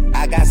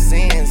 I got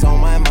sins on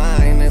my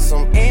mind and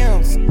some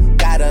M's.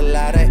 Got a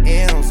lot of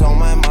M's on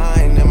my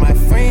mind and my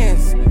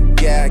friends.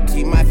 Yeah, I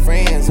keep my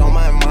friends on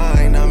my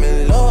mind. I'm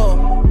in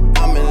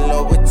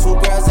love with two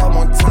girls at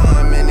one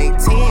time and they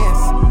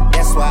tens.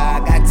 That's why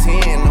I got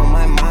 10 on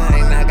my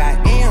mind. I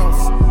got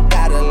M's.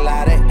 Got a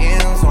lot of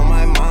M's on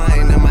my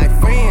mind and my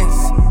friends.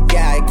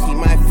 Yeah, I keep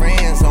my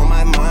friends on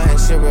my mind.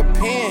 Should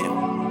repent.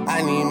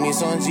 I need me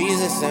some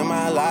Jesus in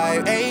my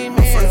life. Amen.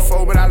 I'm from the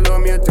 4, but I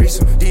love me a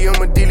threesome. DM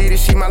a dilly,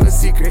 this shit my little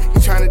secret. You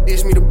tryna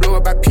dish me to blow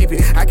up, I peep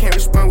it. I can't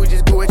respond, we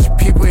just go at your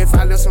people. If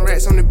I left some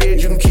rats on the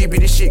bed, you can keep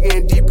it. This shit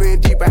getting deeper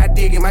and deeper. I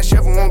dig it. My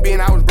shovel won't be,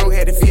 and I was broke,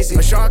 had to fix it.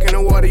 A shark in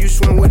the water, you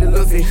swim with a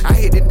little fish. I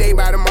hit the day,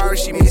 by tomorrow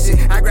she miss it.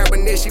 I grab a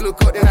net, she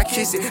look up, then I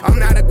kiss it. I'm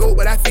not a goat,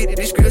 but I fit the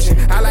description.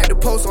 I like the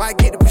post, so I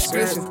get the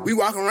prescription. We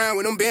walk around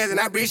with them bands and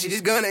I breach it.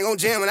 This gun ain't gon'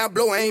 jam, and I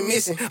blow, I ain't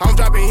missing. I'm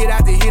dropping hit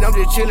after hit, I'm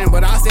just chillin',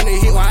 but I'll send a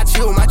hit while I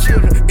chill with my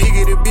children.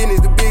 Bigger the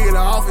business, the bigger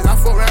the office. I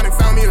fuck around and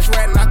found me a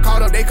swag, and I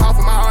called up, they call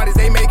for my artists,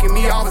 they making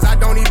me offers. I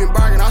don't even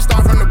bargain, I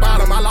start from the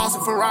bottom. I lost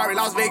a Ferrari,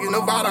 Las Vegas,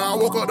 Nevada. I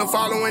woke up the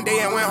following day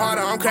and went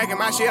harder. I'm cracking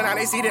my shit, now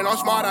they see that I'm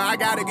smarter. I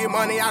gotta get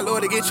money, I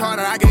love to get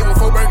charter. I gave her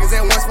 4 burgers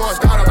at once for a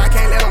startup. I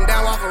can't let them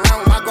down, walk around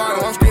with my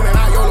guard. I'm screaming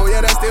out YOLO,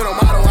 yeah, that's still the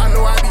motto. I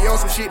know I be on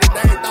some shit that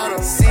they ain't thought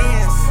of.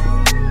 Sins,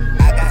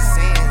 I got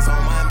sins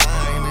on my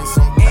mind and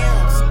some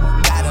M's.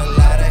 Got a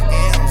lot of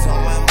M's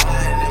on my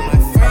mind and my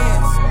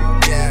friends.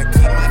 Yeah, I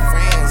keep my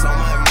friends on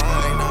my mind.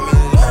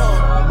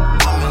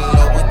 I'm in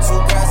love with 2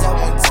 girls at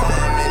one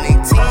time and they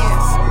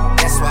tens.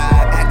 That's why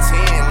I got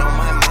 10 on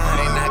my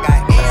mind. I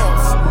got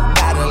M's,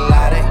 got a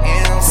lot of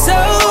M's. So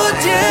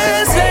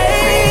just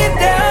lay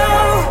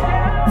down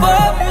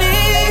for me.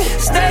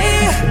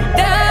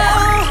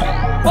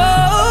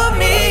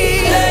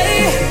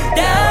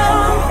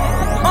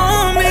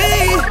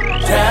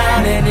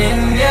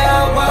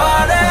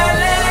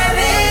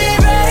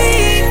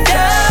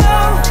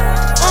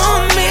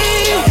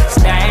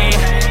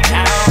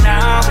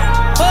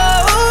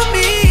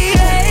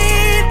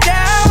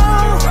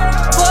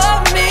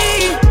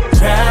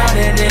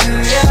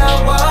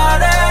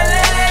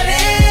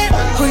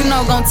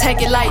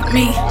 take it like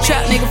me.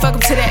 Trap nigga, fuck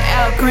him to that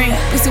Al Green.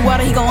 Pussy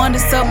water, he gon'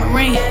 under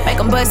submarine. Make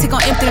him bust, he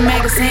gon' empty the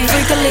magazine.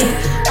 Freak a lead.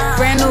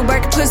 Brand new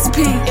Birkin pussy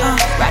pink.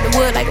 Ride the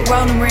wood like a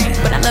rolling ring.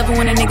 But I love it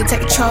when a nigga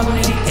take control of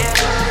me.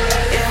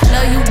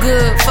 Love you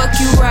good, fuck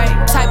you right.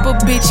 Type of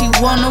bitch you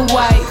wanna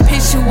wipe.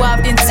 Piss you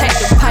off, then take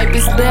the pipe.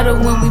 It's better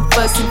when we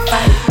fuss and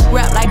fight.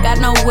 Rap like I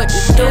know what to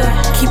do.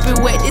 Keep it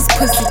wet, this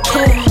pussy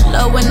cool.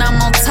 Love when I'm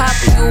on top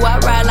of you. I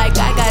ride like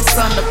I got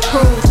something to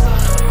prove.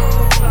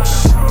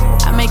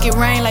 I make it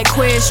rain like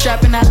Quez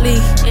strapping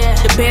Ali.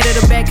 The bed or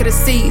the back of the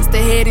seats, the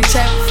head and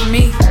traffic for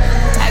me.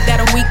 I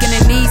got him weak in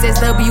the knees, that's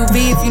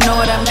WV if you know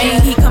what I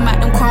mean. He come out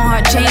them chrome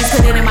hard jeans,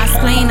 put it in my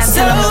spleen. I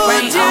tell him to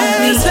rain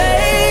on me.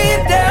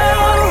 Stay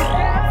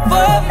down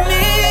for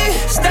me,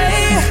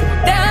 stay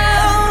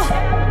down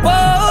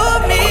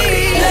for me,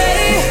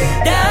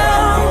 lay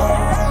down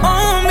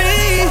on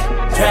me,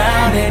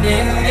 drowning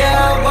in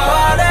your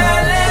water,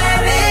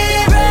 let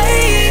it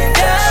rain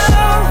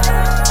down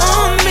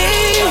on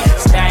me,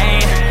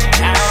 stay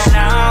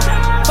down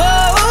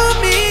for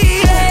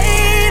me,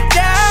 lay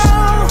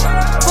down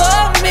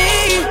for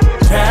me,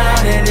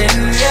 drowning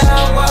in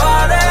your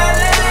water,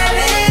 let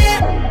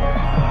it.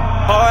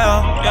 Oh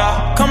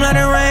yeah, come let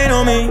it rain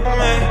on me.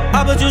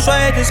 I put you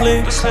straight to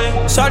sleep.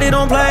 Shawty,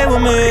 don't play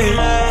with me.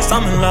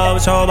 I'm in love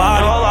with your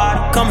body.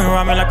 Come and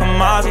ride me like a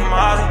Mozzie.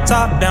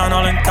 Top down,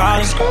 all in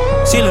college.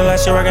 She look like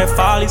she work at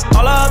Follies.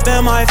 All up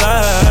in my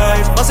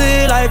face. Bust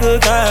it like a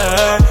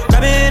cat.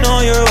 Grabbing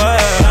on your way.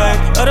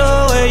 Love the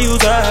way you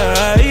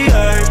say.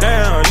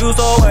 Damn, you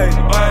so wait.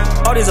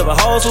 All these other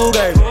hoes who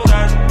gay.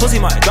 Pussy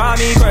might drive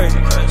me crazy.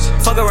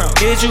 Fuck around,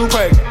 get you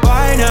crazy.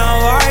 Right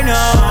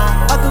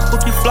now, I could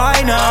book you fly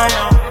now.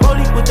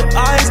 Rolling with the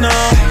eyes now.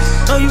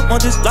 Know you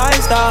want this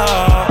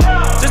lifestyle.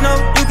 Just know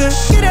you can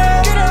get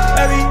it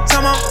every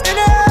time I'm in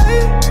it.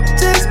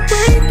 Just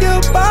bring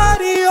your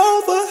body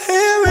over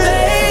here and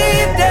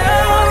lay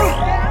down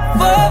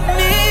for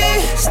me,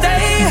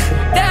 stay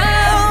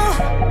down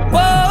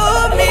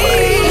for me,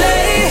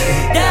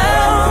 lay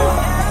down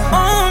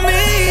on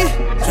me,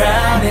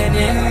 drowning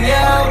in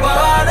your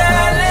water,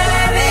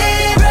 let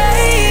it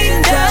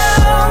rain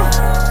down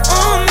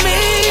on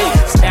me,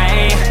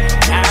 stay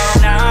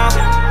down now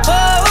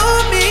for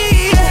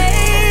me,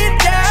 lay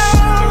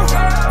down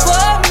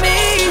for me,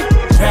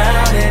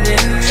 drowning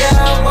in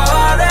your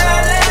water,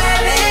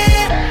 let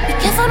it. Be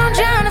careful, don't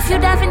drown. If you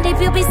diving deep,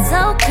 you'll be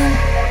soaking.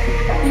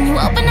 When you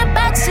open the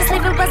box, just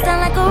leave it bust down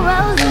like a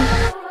rolling.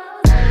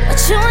 But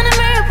you in the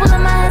mirror,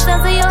 pulling my hands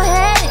out of your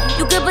head.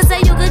 You could but say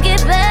you could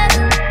get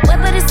better. Wet,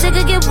 but it's still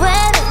could get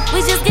wetter.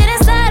 We just get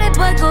inside it,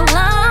 but go